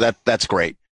ending? That's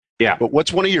great. Yeah. But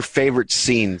what's one of your favorite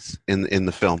scenes in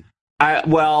the film?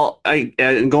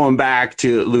 Going back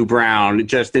to Lou Brown,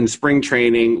 just in spring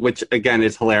training, which again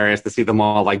is hilarious to see them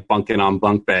all like bunking on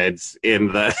bunk beds in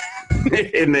the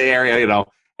in the area,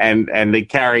 and they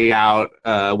carry out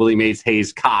Willie Mays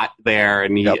Hayes' cot there,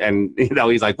 and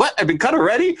he's like, "What? I've been cut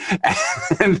already?"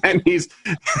 and then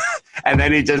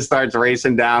he just starts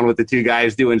racing down with the two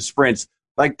guys doing sprints.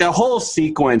 Like the whole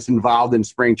sequence involved in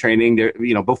spring training,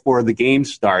 before the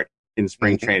games start in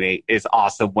spring training is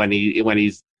awesome. When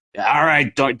he's all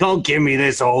right, don't give me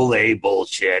this Ole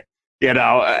bullshit, and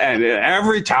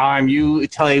every time you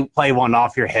play one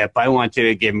off your hip, I want you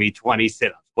to give me 20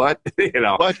 sit-ups. What?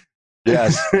 What?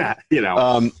 Yes.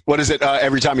 What is it?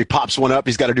 Every time he pops one up,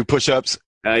 he's got to do push-ups.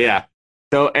 Yeah.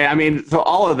 So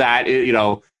all of that,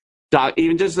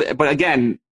 but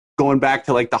again, going back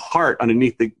to like the heart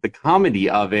underneath the comedy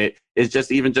of it is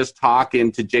just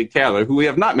talking to Jake Taylor, who we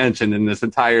have not mentioned in this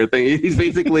entire thing. He's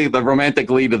basically the romantic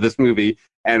lead of this movie,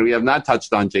 and we have not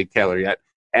touched on Jake Taylor yet.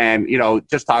 And,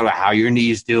 just talking about how your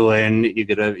knee's doing.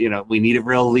 We need a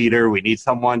real leader. We need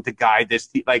someone to guide this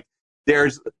team. Like they're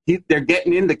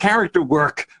getting into character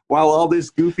work while all this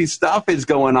goofy stuff is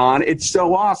going on. It's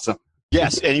so awesome.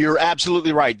 Yes, and you're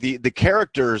absolutely right. The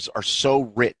characters are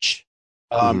so rich.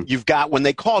 You've got, when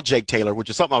they call Jake Taylor, which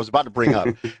is something I was about to bring up,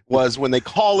 was when they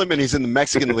call him and he's in the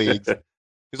Mexican leagues.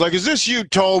 He's like, "Is this you,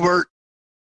 Tolbert?"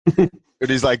 And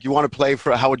he's like, "You want to play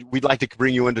we'd like to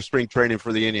bring you into spring training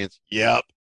for the Indians." "Yep."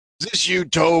 "Is this you,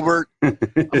 Tolbert?" "I'm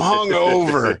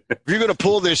hungover. If you're going to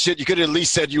pull this shit, you could have at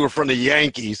least said you were from the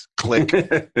Yankees." Click.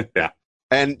 Yeah.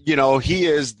 And, he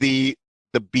is the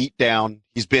beat down.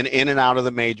 He's been in and out of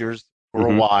the majors for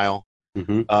a while.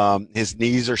 His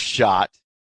knees are shot.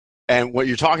 And what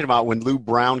you're talking about, when Lou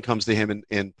Brown comes to him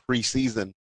in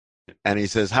preseason and he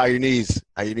says, "How are your knees?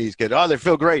 How are your knees, kid?" "Oh, they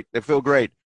feel great. They feel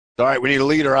great." "All right, we need a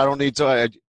leader. I don't need I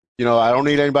don't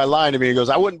need anybody lying to me." He goes,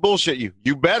 "I wouldn't bullshit you.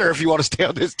 You better if you want to stay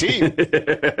on this team."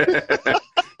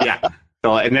 Yeah.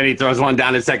 So, and then he throws one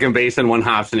down at second base and one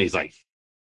hops, and he's like,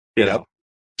 you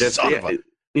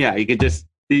could just,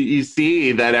 you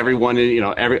see that everyone,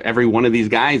 every one of these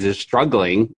guys is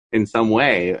struggling in some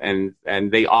way,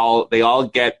 and they all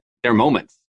get their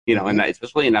moments, and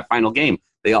especially in that final game,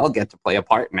 they all get to play a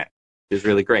part in it. It's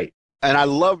really great. And I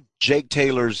love Jake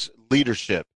Taylor's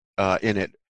leadership in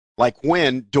it. Like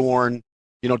when Dorn,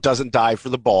 doesn't dive for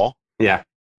the ball. Yeah.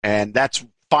 And that's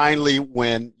finally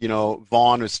when,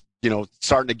 Vaughn is,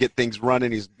 starting to get things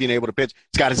running. He's being able to pitch.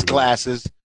 He's got his glasses,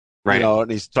 right. And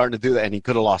he's starting to do that. And he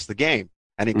could have lost the game.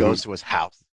 And he goes to his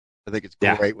house. I think it's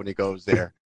great when he goes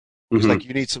there. He's like,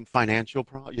 "You need some financial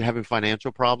problems? You having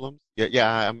financial problems?"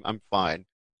 Yeah, I'm fine.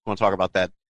 I want to talk about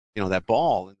that, that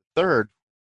ball in the third.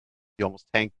 You almost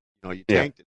tanked, you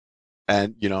tanked it.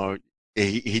 And,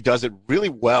 he does it really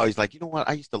well. He's like, "You know what?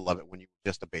 I used to love it when you were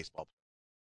just a baseball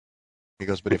player." He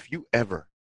goes, "But if you ever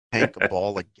tank a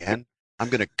ball again, I'm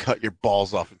going to cut your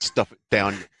balls off and stuff it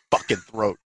down your fucking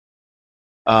throat."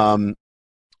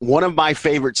 One of my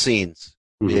favorite scenes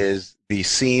is the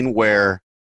scene where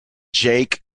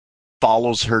Jake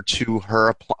follows her to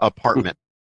her apartment,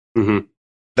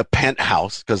 the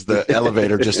penthouse, because the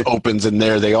elevator just opens and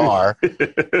there they are,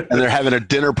 and they're having a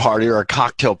dinner party or a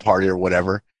cocktail party or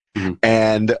whatever.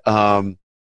 And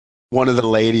one of the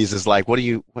ladies is like,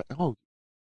 "Oh,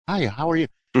 hi, how are you?"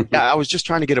 "Yeah, I was just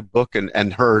trying to get a book,"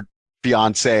 and her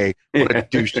fiance, what a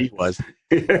douche he was,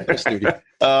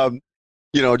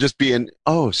 just being,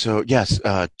 "Oh, so yes,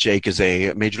 Jake is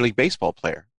a Major League Baseball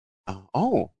player."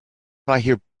 "Oh, I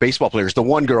hear baseball players." The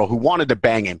one girl who wanted to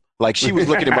bang him, like she was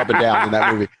looking him up and down in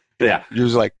that movie. Yeah. She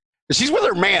was like, she's with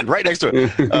her man right next to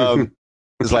her.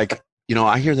 It's like,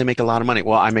 "I hear they make a lot of money."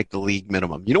 "Well, I make the league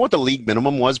minimum." You know what the league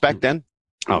minimum was back then?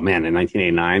 Oh man, in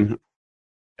 1989,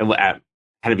 it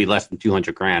had to be less than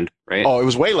 $200,000, right? Oh, it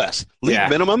was way less. League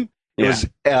minimum, it was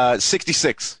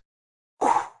 66.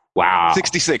 Wow.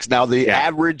 66. Now the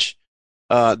average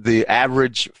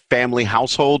family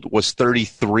household was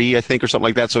 33, I think, or something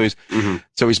like that. So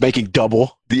he's making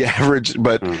double the average.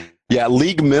 But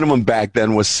league minimum back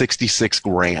then was 66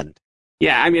 grand.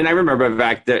 Yeah, I remember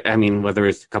back there, whether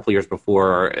it's a couple years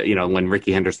before, or, when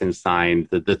Ricky Henderson signed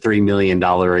the $3 million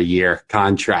a year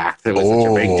contract. It was such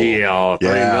a big deal.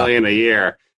 $3 million a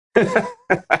year.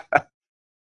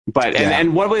 But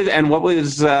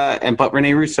but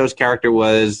Rene Russo's character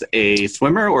was a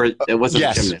swimmer, or it wasn't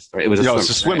a gymnast, right? It was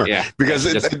a swimmer. Right? Yeah,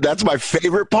 because that's my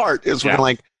favorite part is when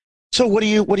like, "So what are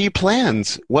you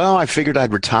plans?" "Well, I figured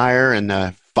I'd retire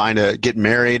and get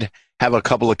married, have a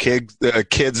couple of kids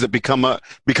that become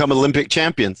Olympic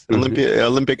champions,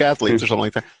 Olympic athletes or something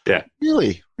like that. Yeah.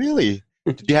 Really?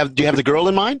 Do you have the girl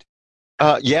in mind?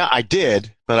 Yeah, I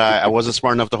did, but I wasn't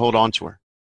smart enough to hold on to her.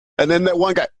 And then that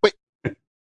one guy, wait,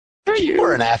 you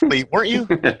were an athlete, weren't you?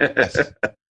 Yes.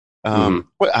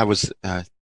 I was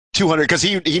 200 because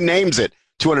he names it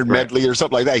 200 medley or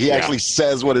something like that. He actually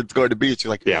says what it's going to be. She's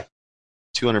like,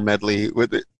 200 medley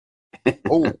with it.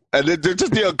 Oh, and they're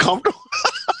just uncomfortable.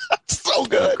 So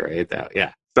good. So great, though.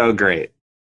 Yeah, so great.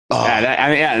 Oh.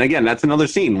 And again, that's another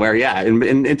scene where, and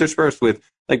interspersed with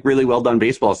like really well done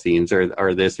baseball scenes,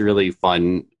 or this really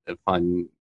fun,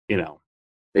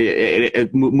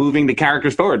 moving the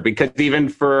characters forward. Because even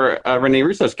for Rene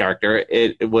Russo's character,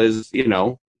 it was,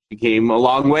 he came a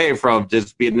long way from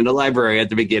just being in the library at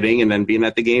the beginning and then being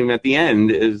at the game at the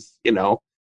end. Is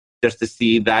just to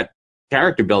see that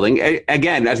character building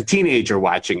again as a teenager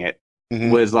watching it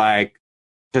was like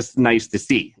just nice to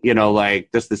see.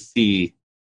 Just to see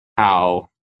how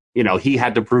he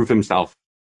had to prove himself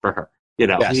for her.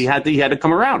 He had to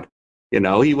come around.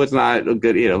 He was not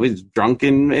good. He was drunk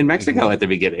in Mexico at the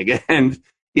beginning, and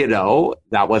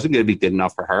that wasn't going to be good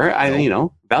enough for her.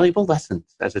 Valuable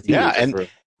lessons as a teenager.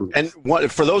 And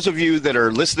for those of you that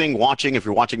are listening, watching, if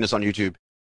you're watching this on YouTube,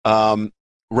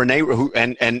 Rene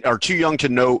and are too young to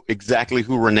know exactly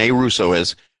who Rene Russo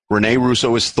is. Rene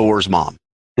Russo is Thor's mom.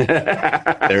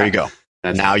 There you go.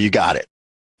 Now you got it.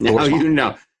 Now you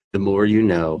know. The more you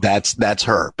know. That's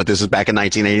her. But this is back in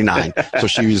 1989, so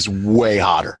she was way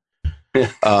hotter.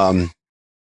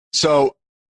 So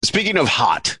speaking of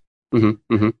hot,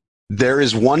 there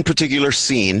is one particular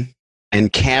scene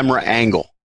and camera angle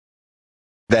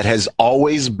that has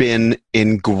always been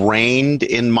ingrained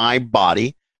in my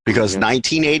body because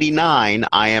 1989,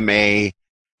 I am a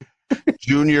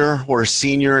junior or a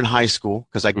senior in high school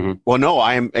because I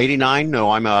am 89. No,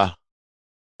 I'm a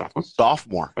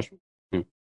sophomore.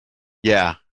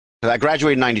 Yeah, I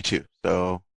graduated in 92.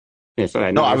 So, I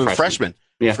was a freshman.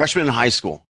 Yeah. Freshman in high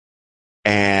school.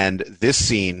 And this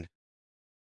scene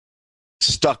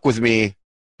stuck with me.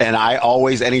 And I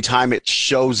always, anytime it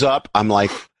shows up, I'm like,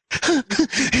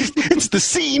 it's the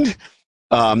scene.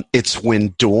 It's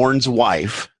when Dorn's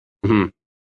wife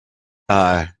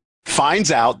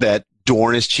finds out that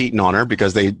Dorn is cheating on her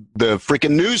because the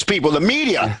freaking news people, the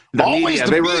media,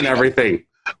 they ruin everything.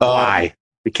 Why?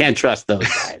 We can't trust those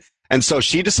guys. And so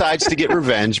she decides to get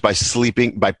revenge by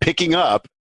picking up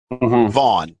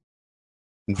Vaughn.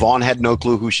 And Vaughn had no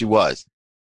clue who she was.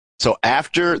 So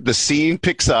after the scene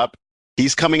picks up,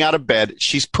 he's coming out of bed.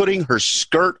 She's putting her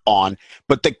skirt on,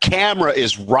 but the camera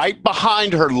is right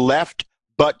behind her left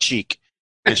butt cheek.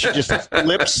 And she just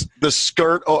flips the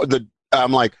skirt.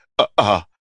 I'm like,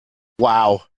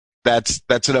 wow, that's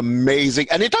an amazing.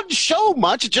 And it doesn't show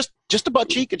much. It's just a butt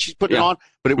cheek, and she's putting it on.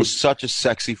 But it was such a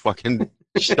sexy fucking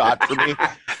shot for me.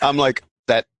 I'm like,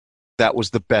 that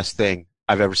was the best thing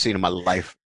I've ever seen in my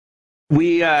life.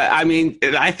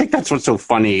 I think that's what's so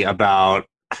funny about,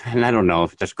 and I don't know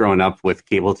if just growing up with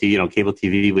cable TV, cable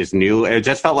TV was new. It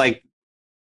just felt like,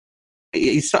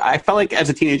 I felt like as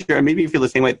a teenager, and maybe you feel the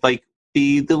same way, like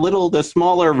the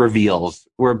smaller reveals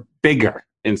were bigger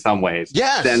in some ways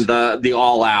than the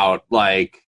all out,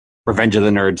 like Revenge of the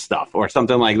Nerds stuff or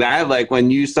something like that. Like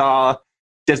when you saw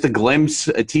just a glimpse,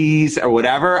 a tease or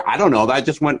whatever, I don't know, that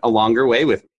just went a longer way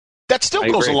with me. That still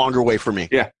goes a longer way for me.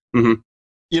 Yeah.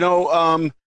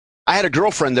 I had a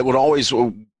girlfriend that would always,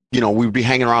 we would be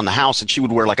hanging around the house and she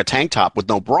would wear like a tank top with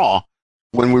no bra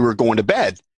when we were going to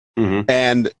bed.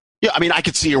 And I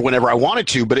could see her whenever I wanted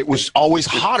to, but it was always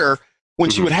hotter when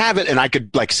she would have it and I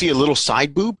could like see a little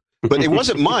side boob, but it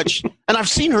wasn't much. And I've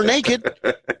seen her naked.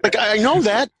 Like I know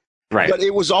that. Right. But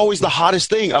it was always the hottest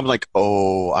thing. I'm like,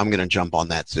 oh, I'm going to jump on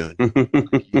that soon.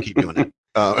 You keep doing it.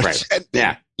 Right.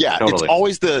 Yeah. Totally. It's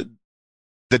always the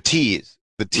tease.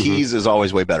 The tease is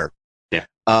always way better. Yeah.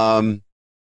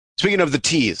 Speaking of the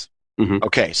tease,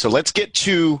 okay, so let's get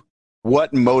to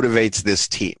what motivates this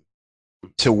team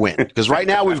to win. Because right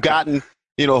now we've gotten,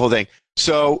 the whole thing.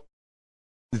 So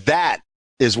that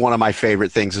is one of my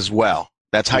favorite things as well.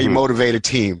 That's how you motivate a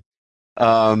team.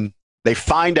 They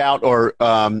find out, or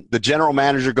the general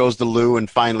manager goes to Lou and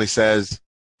finally says,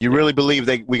 "You really believe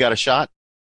we got a shot?"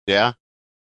 Yeah.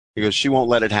 He goes, "She won't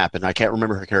let it happen." I can't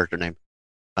remember her character name.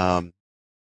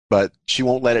 But she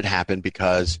won't let it happen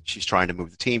because she's trying to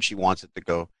move the team. She wants it to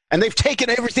go. And they've taken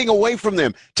everything away from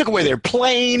them. Took away their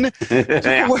plane.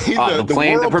 The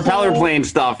plane, the propeller plane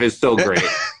stuff is so great.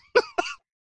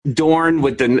 Dorn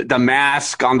with the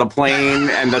mask on the plane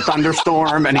and the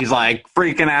thunderstorm, and he's like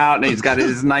freaking out, and he's got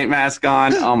his night mask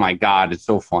on. Oh my God, it's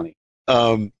so funny.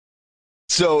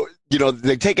 So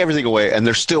they take everything away, and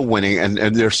they're still winning, and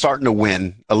they're starting to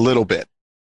win a little bit.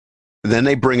 Then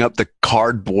they bring up the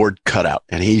cardboard cutout,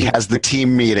 and he has the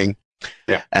team meeting,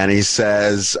 and he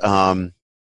says,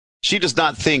 she does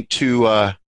not think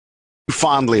too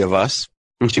fondly of us.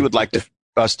 She would like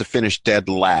us to finish dead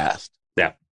last.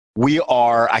 Yeah. We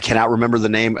are, I cannot remember the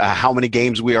name, how many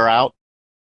games we are out.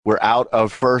 We're out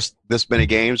of first this many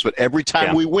games, but every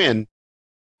time we win,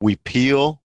 we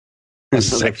peel a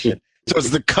section. So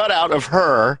it's the cutout of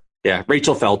her. Yeah,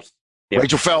 Rachel Phelps. Yep.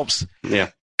 Rachel Phelps.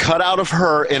 Yeah. Cut out of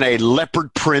her in a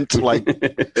leopard print, like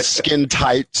skin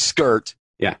tight skirt.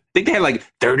 Yeah. I think they had like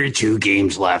 32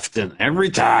 games left, and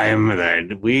every time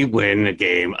that we win a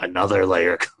game, another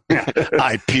layer.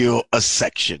 I peel a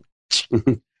section.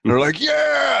 They're like,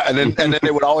 yeah, and then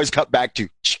they would always cut back to,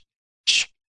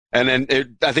 and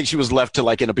then I think she was left to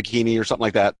like in a bikini or something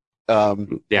like that.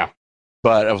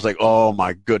 But I was like, oh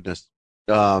my goodness,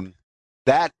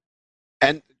 that,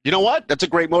 and you know what? That's a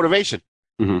great motivation.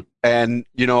 Mm-hmm. And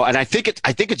and I think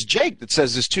it's Jake that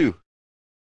says this too.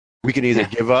 We can either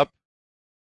give up,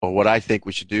 or what I think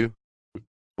we should do,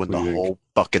 win the whole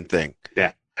fucking thing.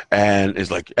 Yeah. And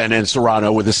it's like, and then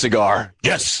Serrano with a cigar.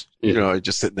 Yes.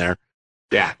 Just sitting there.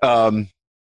 Yeah.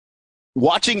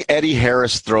 Watching Eddie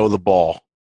Harris throw the ball.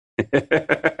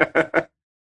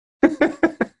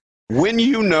 When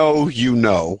you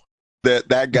know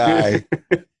that guy,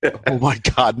 oh my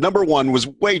God, number one, was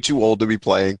way too old to be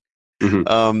playing.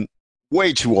 Mm-hmm.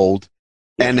 Way too old,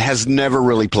 and has never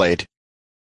really played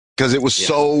because it was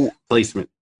so placement.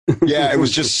 Yeah, it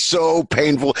was just so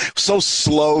painful, so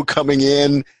slow coming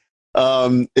in.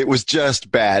 It was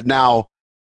just bad. Now,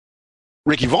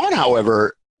 Ricky Vaughn,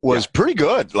 however, was pretty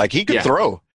good. Like, he could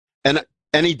throw, and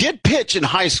he did pitch in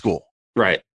high school,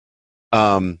 right?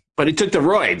 But he took the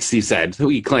roids. He said, who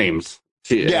he claims.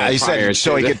 He said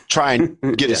so he could try and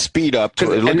get his speed up.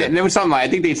 And there was something, I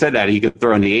think they said that he could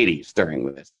throw in the 80s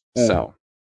during this. So,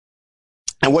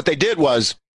 and what they did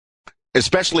was,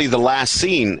 especially the last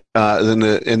scene,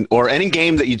 or any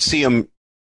game that you'd see him,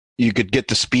 you could get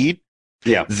the speed.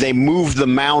 Yeah, they moved the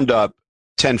mound up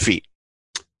 10 feet.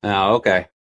 Oh, okay.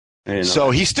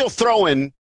 So he's still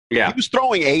throwing. Yeah, he was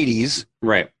throwing 80s.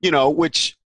 Right.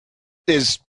 Which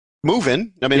is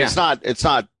moving. I mean, it's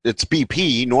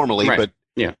BP normally, but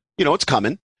it's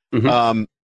coming. Mm-hmm.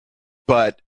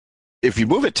 But if you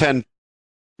move it 10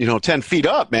 feet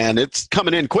up, man, it's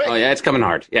coming in quick. Oh yeah, it's coming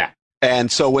hard. Yeah.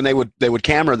 And so when they would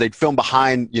camera, they'd film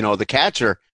behind, the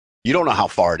catcher. You don't know how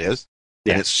far it is.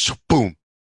 Yeah. And it's boom.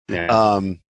 Yeah.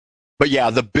 But yeah,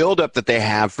 the buildup that they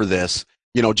have for this,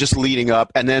 just leading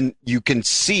up, and then you can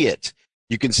see it.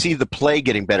 You can see the play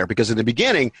getting better because in the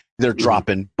beginning, they're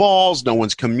dropping balls. No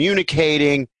one's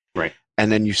communicating. Right.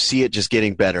 And then you see it just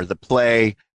getting better. The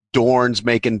play, Dorn's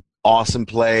making awesome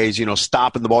plays,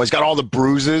 stopping the ball. He's got all the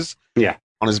bruises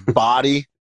on his body.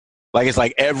 It's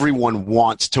like everyone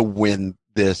wants to win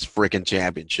this freaking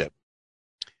championship.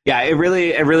 Yeah, it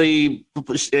really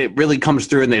comes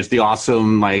through, and there's the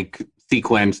awesome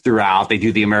sequence throughout. They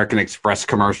do the American Express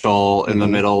commercial in the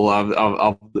middle of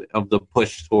the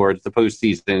push towards the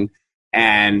postseason,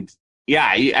 and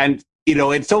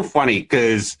it's so funny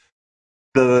because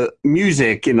the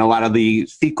music in a lot of the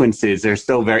sequences are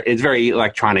still it's very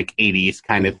electronic 80s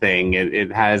kind of thing.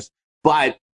 It has,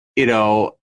 but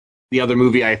the other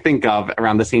movie I think of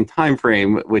around the same time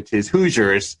frame, which is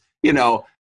Hoosiers,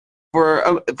 for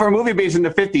a movie based in the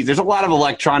 50s, there's a lot of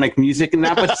electronic music in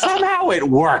that, but somehow it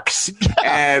works.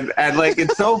 And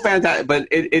it's so fantastic, but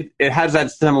it has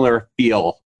that similar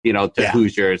feel, to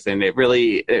Hoosiers, and it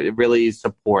really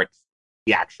supports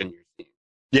the action you're seeing.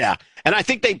 Yeah. And I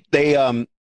think they the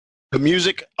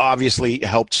music obviously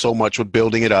helped so much with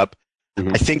building it up.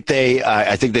 Mm-hmm. I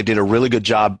think they did a really good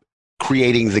job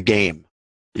creating the game.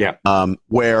 Yeah.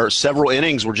 Where several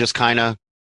innings were just kind of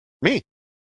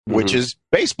which is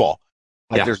baseball.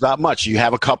 There's not much. You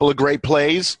have a couple of great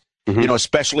plays,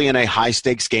 especially in a high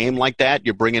stakes game like that.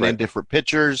 You're bringing in different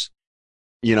pitchers.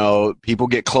 People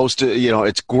get close to,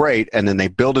 it's great. And then they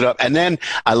build it up. And then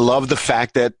I love the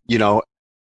fact that,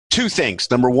 two things.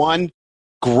 Number one,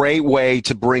 great way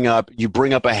to bring up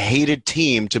a hated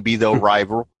team to be the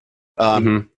rival.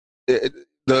 The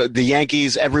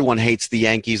Yankees, everyone hates the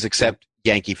Yankees except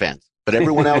Yankee fans. But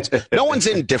everyone else, no one's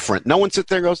indifferent. No one sits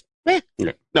there and goes,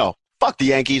 no, fuck the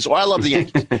Yankees, or I love the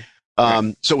Yankees.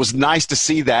 So it was nice to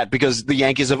see that because the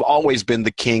Yankees have always been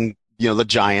the king, the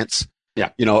giants,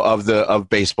 of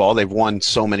baseball. They've won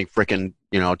so many freaking,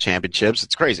 championships.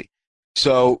 It's crazy.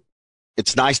 So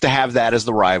it's nice to have that as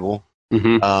the rival.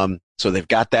 Mm-hmm. So they've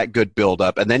got that good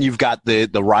buildup. And then you've got the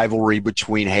rivalry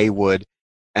between Haywood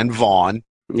and Vaughn.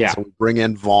 Yeah. So we bring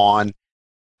in Vaughn.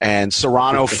 And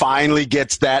Serrano finally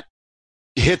gets that,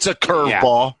 hits a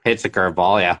curveball. Yeah, hits a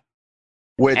curveball, yeah.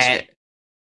 Which...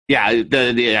 finally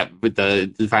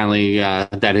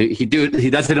that he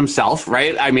does it himself,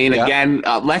 right? I mean, again,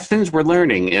 lessons we're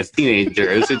learning as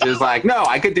teenagers. It's just like, no,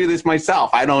 I could do this myself.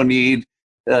 I don't need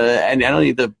and I don't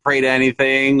need to pray to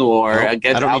anything or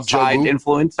get outside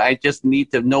influence. I just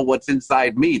need to know what's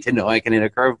inside me to know I can hit a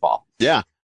curveball. Yeah.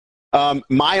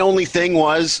 My only thing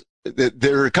was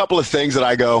there are a couple of things that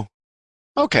I go,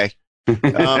 okay.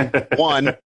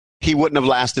 One, he wouldn't have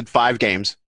lasted 5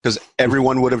 games. Because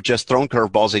everyone would have just thrown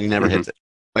curveballs and he never hits it.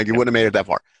 Like, he wouldn't have made it that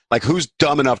far. Like, who's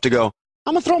dumb enough to go,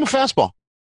 I'm going to throw him a fastball?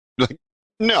 Like,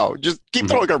 no, just keep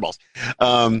throwing curveballs.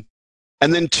 And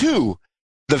then 2,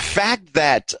 the fact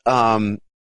that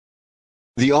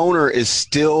the owner is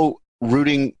still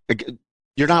rooting,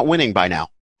 you're not winning by now.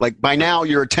 Like, by now,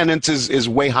 your attendance is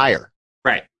way higher.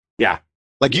 Right, yeah.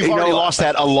 Like, you've already lost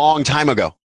that a long time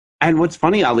ago. And what's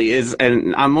funny, Ali, is,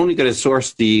 and I'm only going to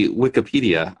source the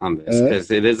Wikipedia on this, because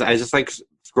it is, I just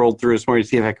scrolled through this morning to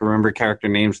see if I can remember character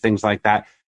names, things like that.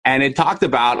 And it talked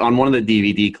about, on one of the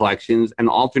DVD collections, an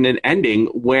alternate ending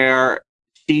where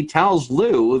she tells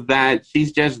Lou that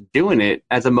she's just doing it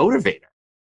as a motivator.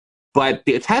 But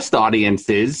the test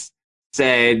audiences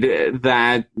said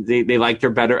that they liked her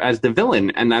better as the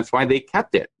villain, and that's why they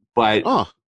kept it. But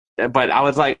I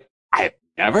was like, I've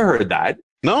never heard that.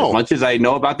 No. As much as I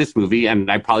know about this movie,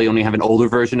 and I probably only have an older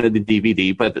version of the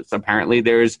DVD, but apparently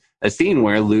there's a scene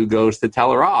where Lou goes to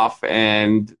tell her off,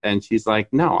 and she's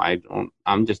like, no, I don't.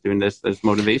 I'm just doing this as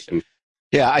motivation.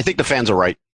 Yeah, I think the fans are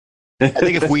right. I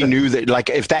think if we knew that, like,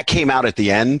 if that came out at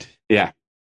the end, at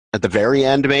the very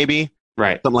end, maybe,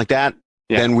 right, something like that,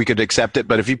 then we could accept it.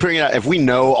 But if you bring it out, if we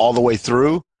know all the way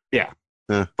through,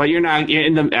 but you're not. You're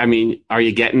in the. I mean, are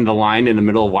you getting the line in the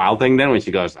middle of Wild Thing then when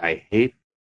she goes, "I hate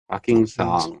fucking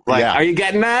song"? Like, are you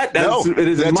getting that? No, it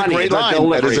is a great line.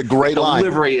 That is a great line.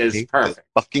 Delivery is perfect.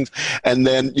 And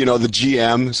then, the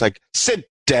GM is like, sit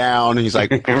down. And he's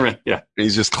like, and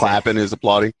he's just clapping, he's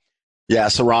applauding. Yeah,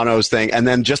 Serrano's thing. And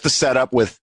then just the setup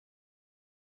with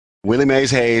Willie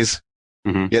Mays Hayes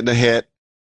getting a hit,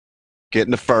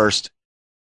 getting the first.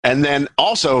 And then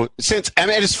also,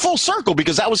 it's full circle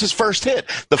because that was his first hit.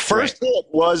 The first hit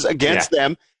was against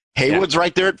them. Haywood's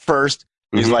right there at first.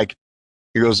 He's like,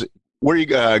 he goes, where are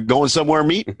you going somewhere,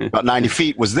 meet? About 90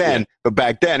 feet was then. But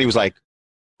back then, he was like,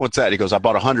 what's that? He goes, I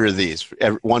bought 100 of these,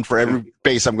 one for every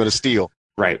base I'm going to steal.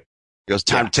 Right. He goes,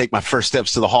 time to take my first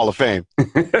steps to the Hall of Fame.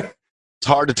 It's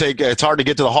hard to get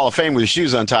to the Hall of Fame with your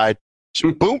shoes untied.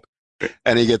 Boom.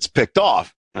 And he gets picked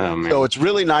off. Oh, man. So it's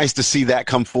really nice to see that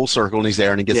come full circle, and he's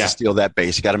there, and he gets to steal that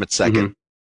base. He got him at second.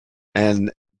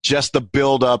 And just the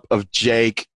buildup of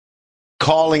Jake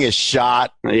calling his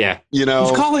shot. Yeah. He's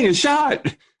calling his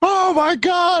shot. Oh, my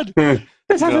God.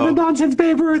 This hasn't been done since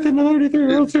Babe Ruth in the 93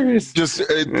 World Series. Just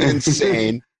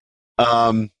insane.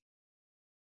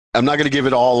 I'm not going to give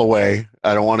it all away.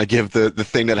 I don't want to give the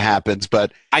thing that happens,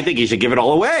 but I think you should give it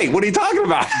all away. What are you talking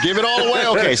about? Give it all away?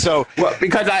 Okay, so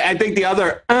because I think the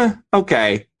other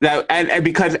okay, that and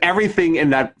because everything in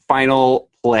that final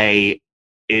play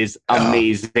is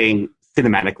amazing,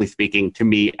 cinematically speaking, to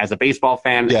me as a baseball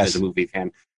fan, and as a movie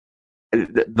fan.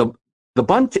 The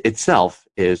bunt itself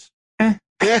is not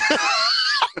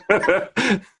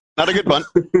a good bunt,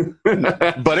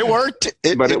 but it worked.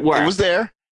 It worked. It was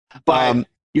there. But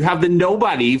you have the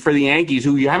nobody for the Yankees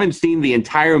who you haven't seen the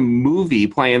entire movie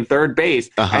playing third base.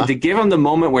 And to give him the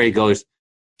moment where he goes,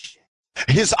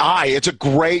 his eye, it's a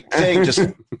great thing. Just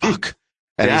fuck.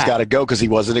 And he's got to go because he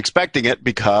wasn't expecting it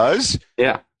because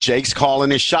Jake's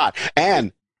calling his shot.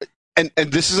 And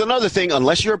this is another thing.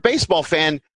 Unless you're a baseball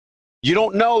fan, you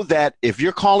don't know that if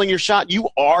you're calling your shot, you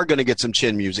are going to get some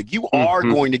chin music. You are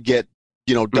going to get,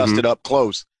 dusted up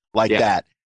close like that.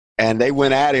 And they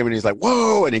went at him, and he's like,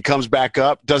 whoa, and he comes back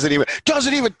up, doesn't even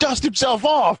dust himself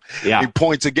off. Yeah. He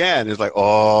points again. He's like,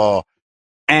 oh.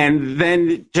 And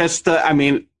then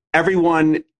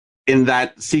everyone in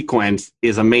that sequence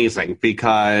is amazing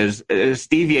because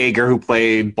Steve Yeager,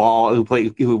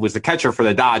 who was the catcher for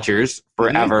the Dodgers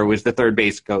forever, was the third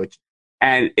base coach.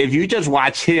 And if you just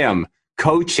watch him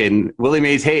coaching Willie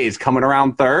Mays Hayes coming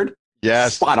around third,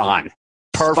 spot on.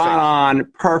 Perfect. Spot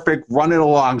on, perfect, running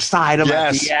alongside him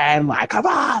at the end, like, come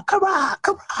on.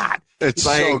 It's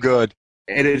like, so good.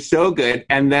 It is so good.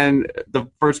 And then the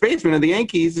first baseman of the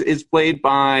Yankees is played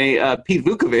by Pete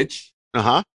Vukovich,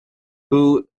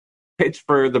 who pitched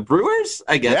for the Brewers,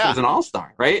 I guess, as an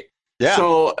all-star, right? Yeah.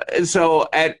 So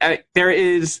there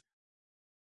is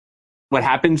what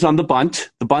happens on the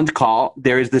bunt call.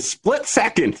 There is the split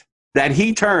second that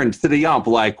he turns to the ump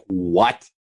like, what?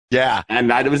 Yeah. And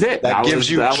that was it. That gives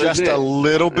you just a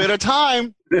little bit of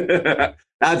time.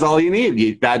 That's all you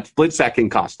need. That split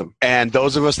second cost them. And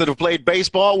those of us that have played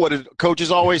baseball, what do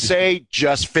coaches always say?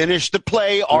 Just finish the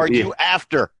play, argue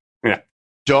after. Yeah.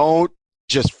 Don't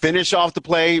just finish off the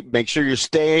play. Make sure you're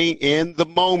staying in the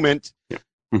moment. Yeah.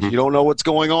 Mm-hmm. You don't know what's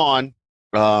going on.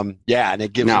 And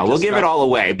it gives. No, we'll give it all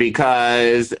away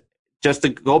because just to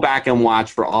go back and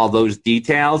watch for all those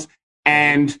details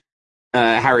and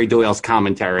Harry Doyle's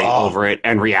commentary over it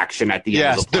and reaction at the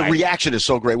end of the play. The reaction is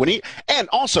so great and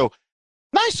also.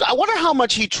 Nice. I wonder how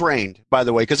much he trained, by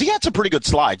the way, because he had some pretty good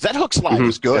slides. That hook slide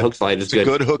is good. The hook slide is good. A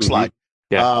good hook slide.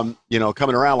 Yeah.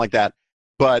 Coming around like that.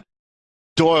 But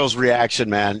Doyle's reaction,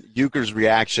 man, Euchre's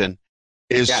reaction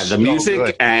is the music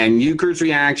good. And Euchre's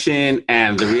reaction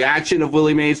and the reaction of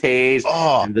Willie Mays Hayes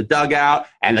and the dugout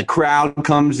and the crowd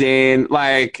comes in.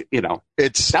 Like,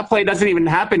 that play doesn't even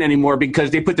happen anymore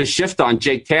because they put the shift on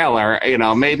Jake Taylor.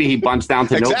 Maybe he bunts down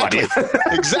to nobody.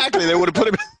 Exactly. They would have put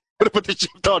him. Put the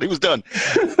shift on. He was done.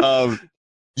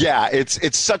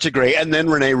 It's such a great. And then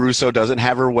Renee Russo doesn't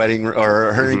have her wedding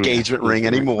or her engagement ring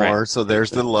anymore. Right. So there's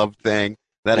the love thing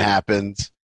that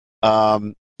happens.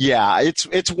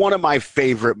 It's one of my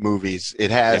favorite movies. It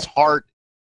has heart.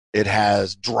 It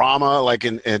has drama, like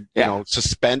in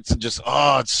suspense, and just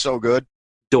it's so good.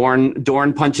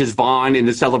 Dorn punches Vaughn in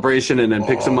the celebration and then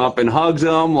picks him up and hugs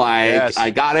him. Like,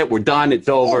 I got it. We're done. It's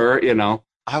over.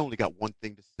 I only got one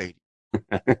thing to say to you.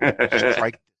 Just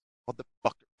strike the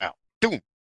motherfucker out. Doom.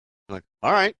 Like,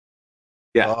 all right.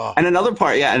 Yeah. And another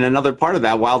part of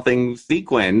that Wild Thing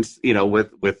sequence, with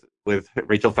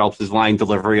Rachel Phelps' line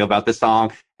delivery about the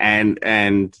song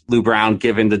and Lou Brown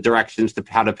giving the directions to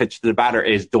how to pitch to the batter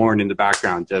is Dorn in the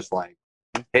background, just like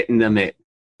hitting the mitt,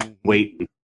 waiting.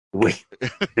 It's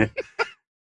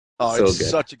good.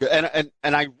 Such a good.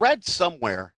 And I read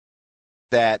somewhere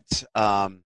that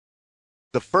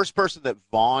the first person that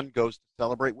Vaughn goes to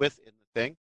celebrate with in the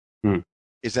thing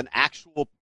is an actual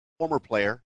former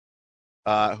player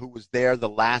who was there the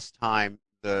last time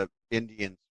the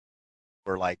Indians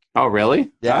were like. Oh,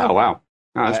 really? Yeah. Oh, wow.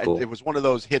 Oh, that's cool. It was one of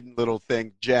those hidden little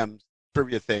gems,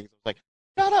 trivia things. I was like,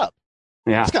 shut up.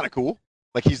 Yeah. It's kind of cool.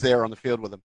 Like he's there on the field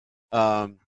with him.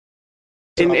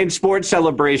 In sports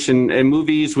celebration and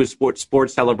movies with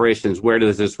sports celebrations, where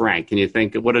does this rank? Can you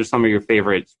think? What are some of your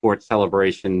favorite sports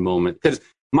celebration moments? Because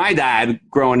my dad,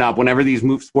 growing up, whenever these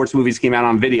sports movies came out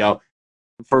on video,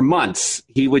 for months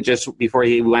he would just before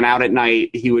he went out at night,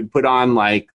 he would put on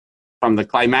like from the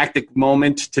climactic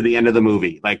moment to the end of the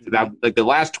movie, like the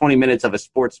last 20 minutes of a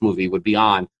sports movie would be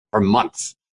on for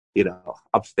months,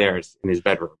 upstairs in his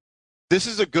bedroom. This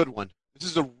is a good one. This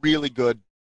is a really good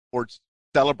sports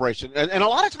celebration, and a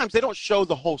lot of times they don't show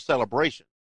the whole celebration.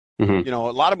 A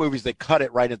lot of movies they cut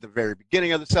it right at the very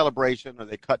beginning of the celebration, or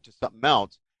they cut to something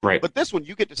else. Right. But this one,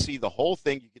 you get to see the whole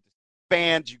thing. You get to see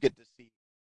fans. You get to see,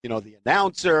 the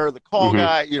announcer, the call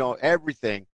guy,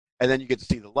 everything, and then you get to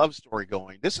see the love story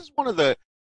going. This is one of the.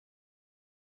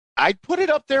 I'd put it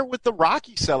up there with the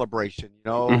Rocky celebration.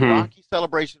 Rocky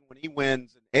celebration when he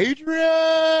wins. And Adrian.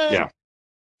 Yeah.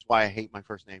 That's why I hate my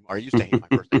first name. Or I used to hate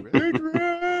my first name.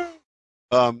 Adrian.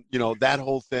 That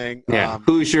whole thing. Yeah.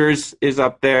 Hoosiers is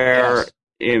up there.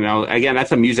 Yes. Again,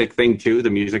 that's a music thing too. The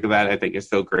music of that I think is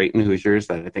so great in Hoosiers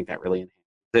that I think that really enhances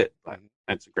it. But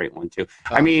that's a great one too.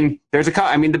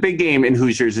 The big game in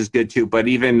Hoosiers is good too, but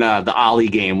even the Ollie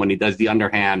game when he does the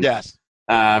underhand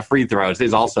free throws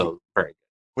is also very good.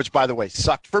 Which, by the way,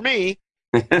 sucked for me,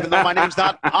 even though my name's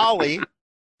not Ollie,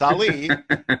 it's Ali.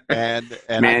 And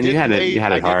man, you had it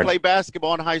hard. I did play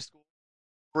basketball in high school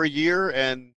for a year,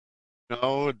 and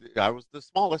I was the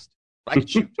smallest. I could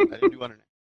shoot. I didn't do underhand.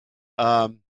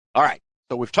 All right.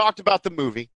 So we've talked about the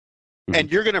movie, and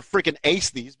you're going to freaking ace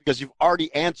these because you've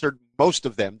already answered most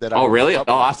of them. Oh, really? Oh,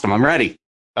 awesome. I'm ready.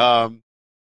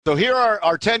 So here are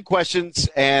our 10 questions,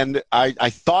 and I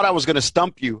thought I was going to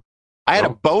stump you. I had a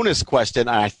bonus question,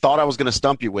 and I thought I was going to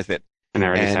stump you with it. And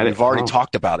we've already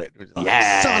talked about it.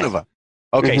 Yeah. Son of a.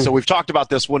 Okay, so we've talked about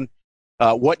this one.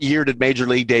 What year did Major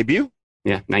League debut?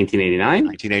 Yeah, 1989.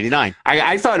 1989.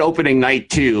 I saw it opening night,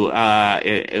 too.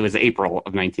 It was April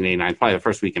of 1989, probably the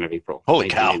first weekend of April. Holy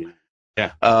cow.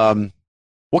 Yeah.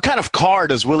 What kind of car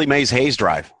does Willie Mays Hayes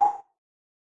drive?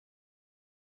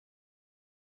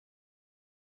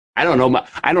 I don't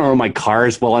know my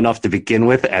cars well enough to begin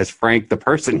with as Frank the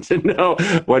person to know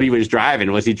what he was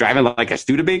driving. Was he driving like a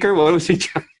Studebaker? What was he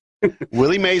driving?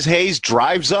 Willie Mays Hayes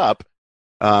drives up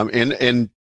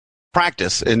in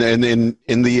practice in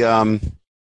the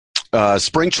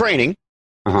spring training.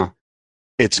 Uh-huh.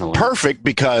 It's perfect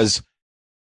because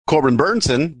Corbin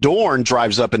Burnson, Dorn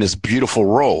drives up in his beautiful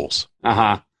Rolls.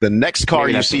 The next car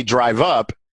you see drive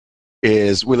up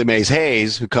is Willie Mays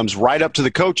Hayes, who comes right up to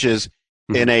the coaches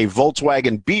in a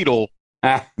Volkswagen Beetle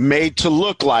made to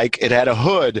look like it had a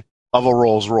hood of a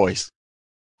Rolls Royce.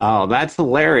 Oh, that's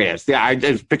hilarious. Yeah, I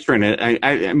was picturing it.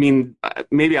 I mean,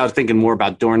 maybe I was thinking more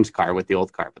about Dorn's car with the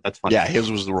old car, but that's funny. Yeah, his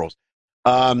was the Rolls.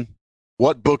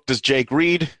 What book does Jake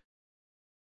read?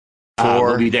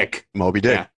 Moby Dick. Moby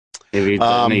Dick. Yeah. Maybe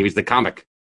it's the comic.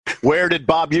 Where did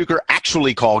Bob Uecker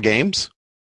actually call games?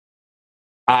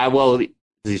 Well, does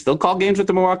he still call games with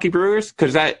the Milwaukee Brewers?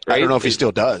 Because that, right? I don't know if he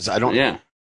still does. I don't. Yeah.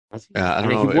 I don't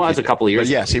know. He was a couple of years.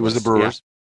 But yes, he was the Brewers.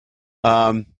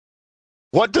 Yeah.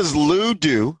 What does Lou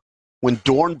do when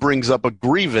Dorn brings up a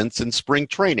grievance in spring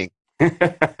training?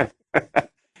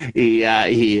 He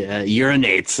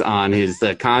urinates on his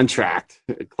contract.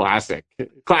 Classic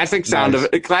sound of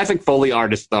classic Foley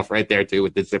artist stuff right there too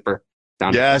with the zipper.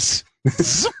 Yes,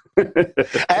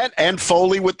 and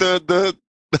Foley with the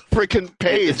freaking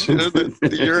page,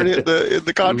 the urinate in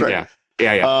the contract.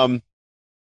 Yeah.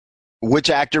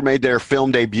 Which actor made their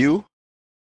film debut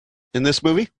in this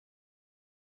movie?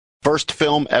 First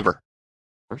film ever.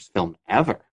 First film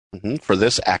ever for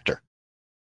this actor.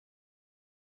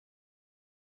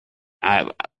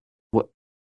 What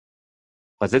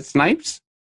was it? Snipes?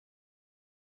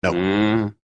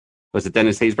 No. Was it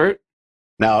Dennis Haysbert?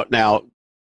 Now,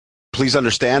 please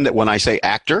understand that when I say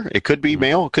actor, it could be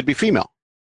male, it could be female.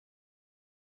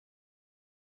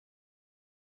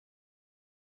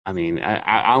 I mean,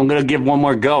 I'm going to give one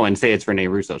more go and say it's Rene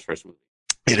Russo's first movie.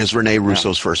 It is Rene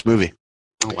Russo's first movie.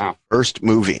 Oh, wow. First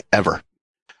movie ever.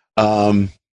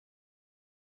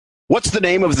 What's the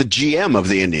name of the GM of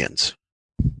the Indians?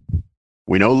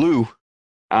 We know Lou.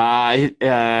 I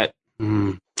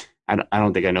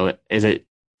don't think I know it. Is it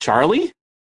Charlie?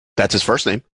 That's his first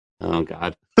name. Oh,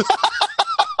 God.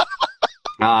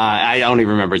 I only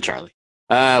remember Charlie.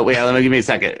 Wait, give me a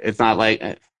second. It's not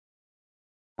like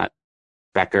not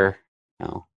Becker.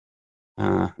 No.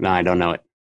 No, I don't know it.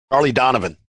 Charlie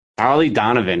Donovan. Charlie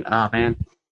Donovan. Oh, man.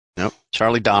 Nope.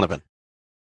 Charlie Donovan.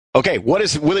 Okay, what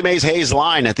is Willie Mays Hayes'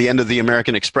 line at the end of the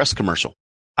American Express commercial?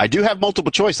 I do have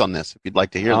multiple choice on this if you'd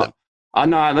like to hear them. Oh,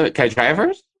 no. Can I try it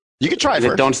first? You can try it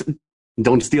first.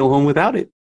 Don't steal home without it.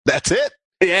 That's it.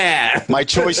 Yeah. My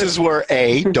choices were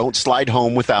A, don't slide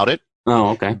home without it.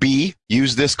 Oh, okay. B,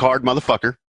 use this card,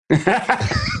 motherfucker.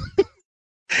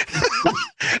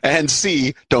 And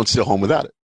C, don't steal home without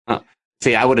it.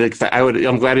 See, I'm glad I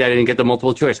didn't get the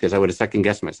multiple choice because I would have second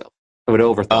guessed myself. I would have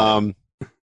overthought.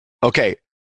 Okay.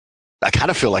 I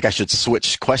kind of feel like I should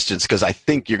switch questions because I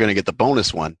think you're going to get the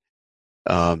bonus one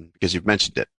because you've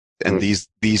mentioned it. And these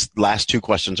last two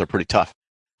questions are pretty tough.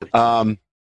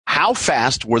 How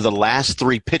fast were the last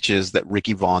three pitches that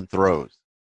Ricky Vaughn throws?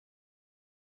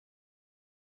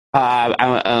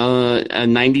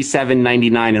 97,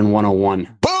 99, and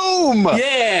 101. Boom!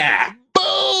 Yeah!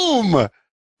 Boom! Wow!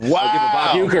 I'll give a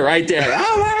Bob Uecker right there.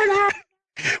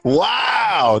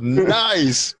 Wow!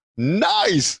 Nice!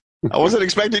 Nice! I wasn't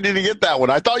expecting you to get that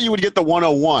one. I thought you would get the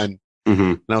 101.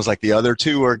 And I was like, the other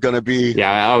two are going to be...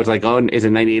 Yeah, I was like, oh, is it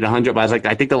 98, 100? But I was like,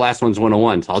 I think the last one's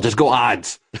 101, so I'll just go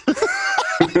odds.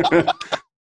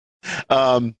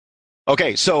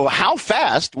 Okay, so how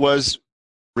fast was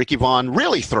Ricky Vaughn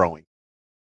really throwing?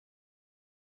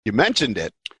 You mentioned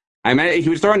it. He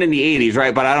was throwing in the 80s,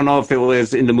 right? But I don't know if it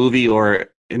was in the movie or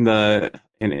in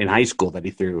high school that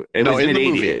he threw. In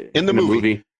the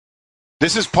movie.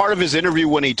 This is part of his interview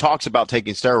when he talks about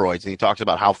taking steroids, and he talks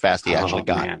about how fast he actually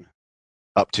got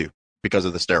up to because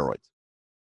of the steroids.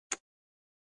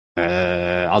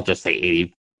 I'll just say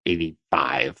 80,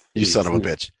 85. You son of a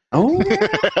bitch. Oh.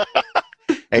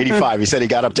 85. He said he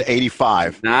got up to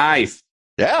 85. Nice.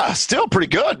 Yeah, still pretty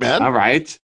good, man. All right.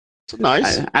 It's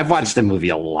nice. I've watched the movie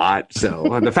a lot,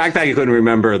 so the fact that I couldn't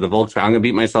remember the Volkswagen, I'm going to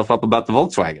beat myself up about the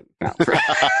Volkswagen now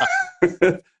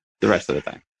the rest of the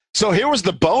time. So here was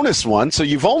the bonus one. So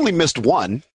you've only missed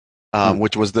one,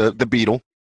 which was the Beetle.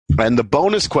 And the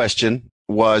bonus question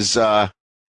was the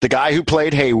guy who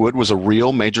played Haywood was a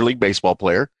real Major League Baseball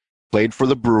player, played for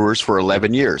the Brewers for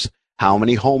 11 years. How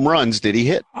many home runs did he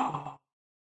hit?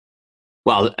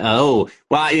 Well,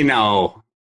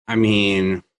 I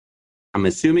mean, I'm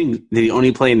assuming that he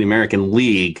only played in the American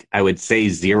League. I would say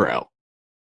 0.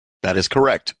 That is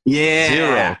correct. Yeah.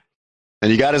 0.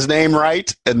 And you got his name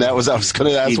right, and I was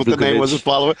going to ask what the name was to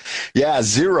follow it. Yeah,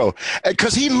 0.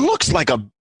 Because he looks like a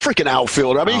freaking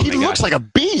outfielder. I mean, he looks like a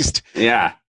beast.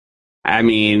 Yeah. I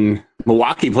mean,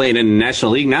 Milwaukee played in the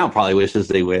National League now. Probably wishes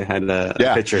they had a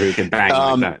pitcher who could bang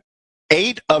like that.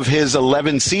 8 of his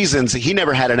 11 seasons, he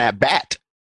never had an at-bat.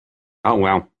 Oh,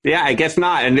 wow. Yeah, I guess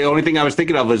not. And the only thing I was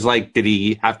thinking of was, like, did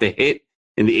he have to hit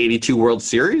in the 82 World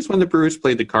Series when the Brewers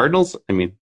played the Cardinals? I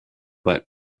mean, but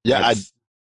yeah, that was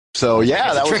so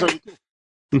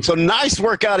nice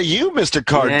work out of you, Mr.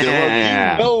 Cardillo.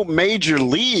 Yeah. You know Major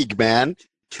League, man.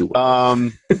 Dude,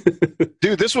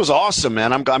 this was awesome,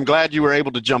 man. I'm glad you were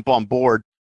able to jump on board.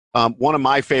 One of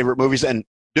my favorite movies, and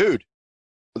dude,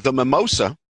 the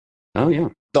mimosa. Oh yeah,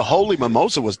 the Holy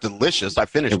Mimosa was delicious. I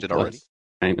finished it already.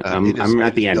 I'm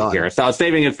at the end here, so I was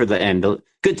saving it for the end.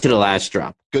 Good to the last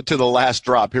drop. Good to the last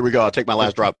drop. Here we go. I'll take my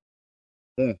last drop.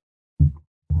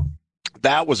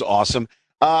 That was awesome.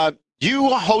 You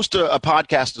host a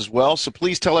podcast as well, so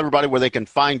please tell everybody where they can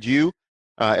find you,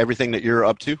 everything that you're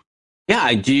up to. Yeah,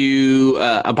 I do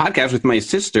a podcast with my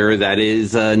sister that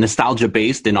is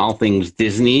nostalgia-based in all things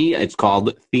Disney. It's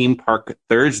called Theme Park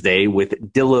Thursday with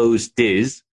Dillo's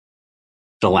Diz.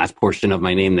 The last portion of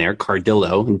my name there,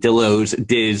 Cardillo. Dillo's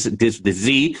Diz with the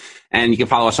Z. And you can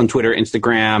follow us on Twitter,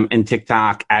 Instagram, and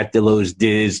TikTok at Dillo's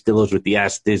Diz. Dillo's with the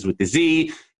S, Diz with the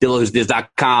Z.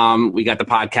 DillosDiz.com. We got the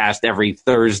podcast every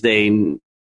Thursday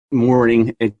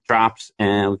morning. It drops,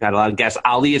 and we've got a lot of guests.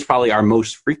 Ali is probably our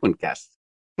most frequent guest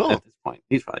at this point.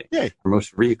 He's probably our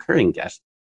most reoccurring guest.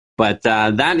 But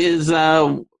that is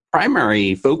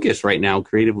primary focus right now,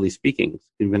 creatively speaking.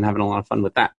 We've been having a lot of fun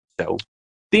with that. So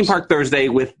Theme Park Thursday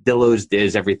with Dillo's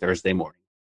Diz every Thursday morning.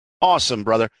 Awesome,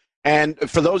 brother. And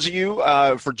for those of you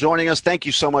for joining us, thank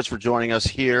you so much for joining us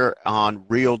here on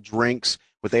Real Drinks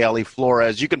with Ale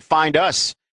Flores. You can find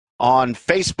us on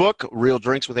Facebook, Real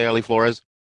Drinks with Ale Flores,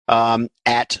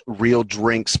 at Real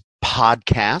Drinks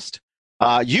Podcast.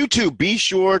 YouTube, be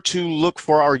sure to look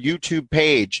for our YouTube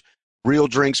page, Real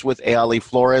Drinks with Ale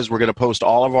Flores. We're going to post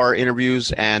all of our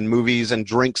interviews and movies and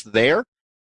drinks there.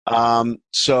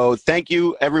 So thank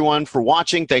you, everyone, for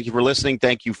watching. Thank you for listening.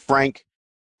 Thank you, Frank,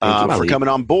 for coming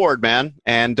on board, man.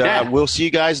 And we'll see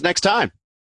you guys next time.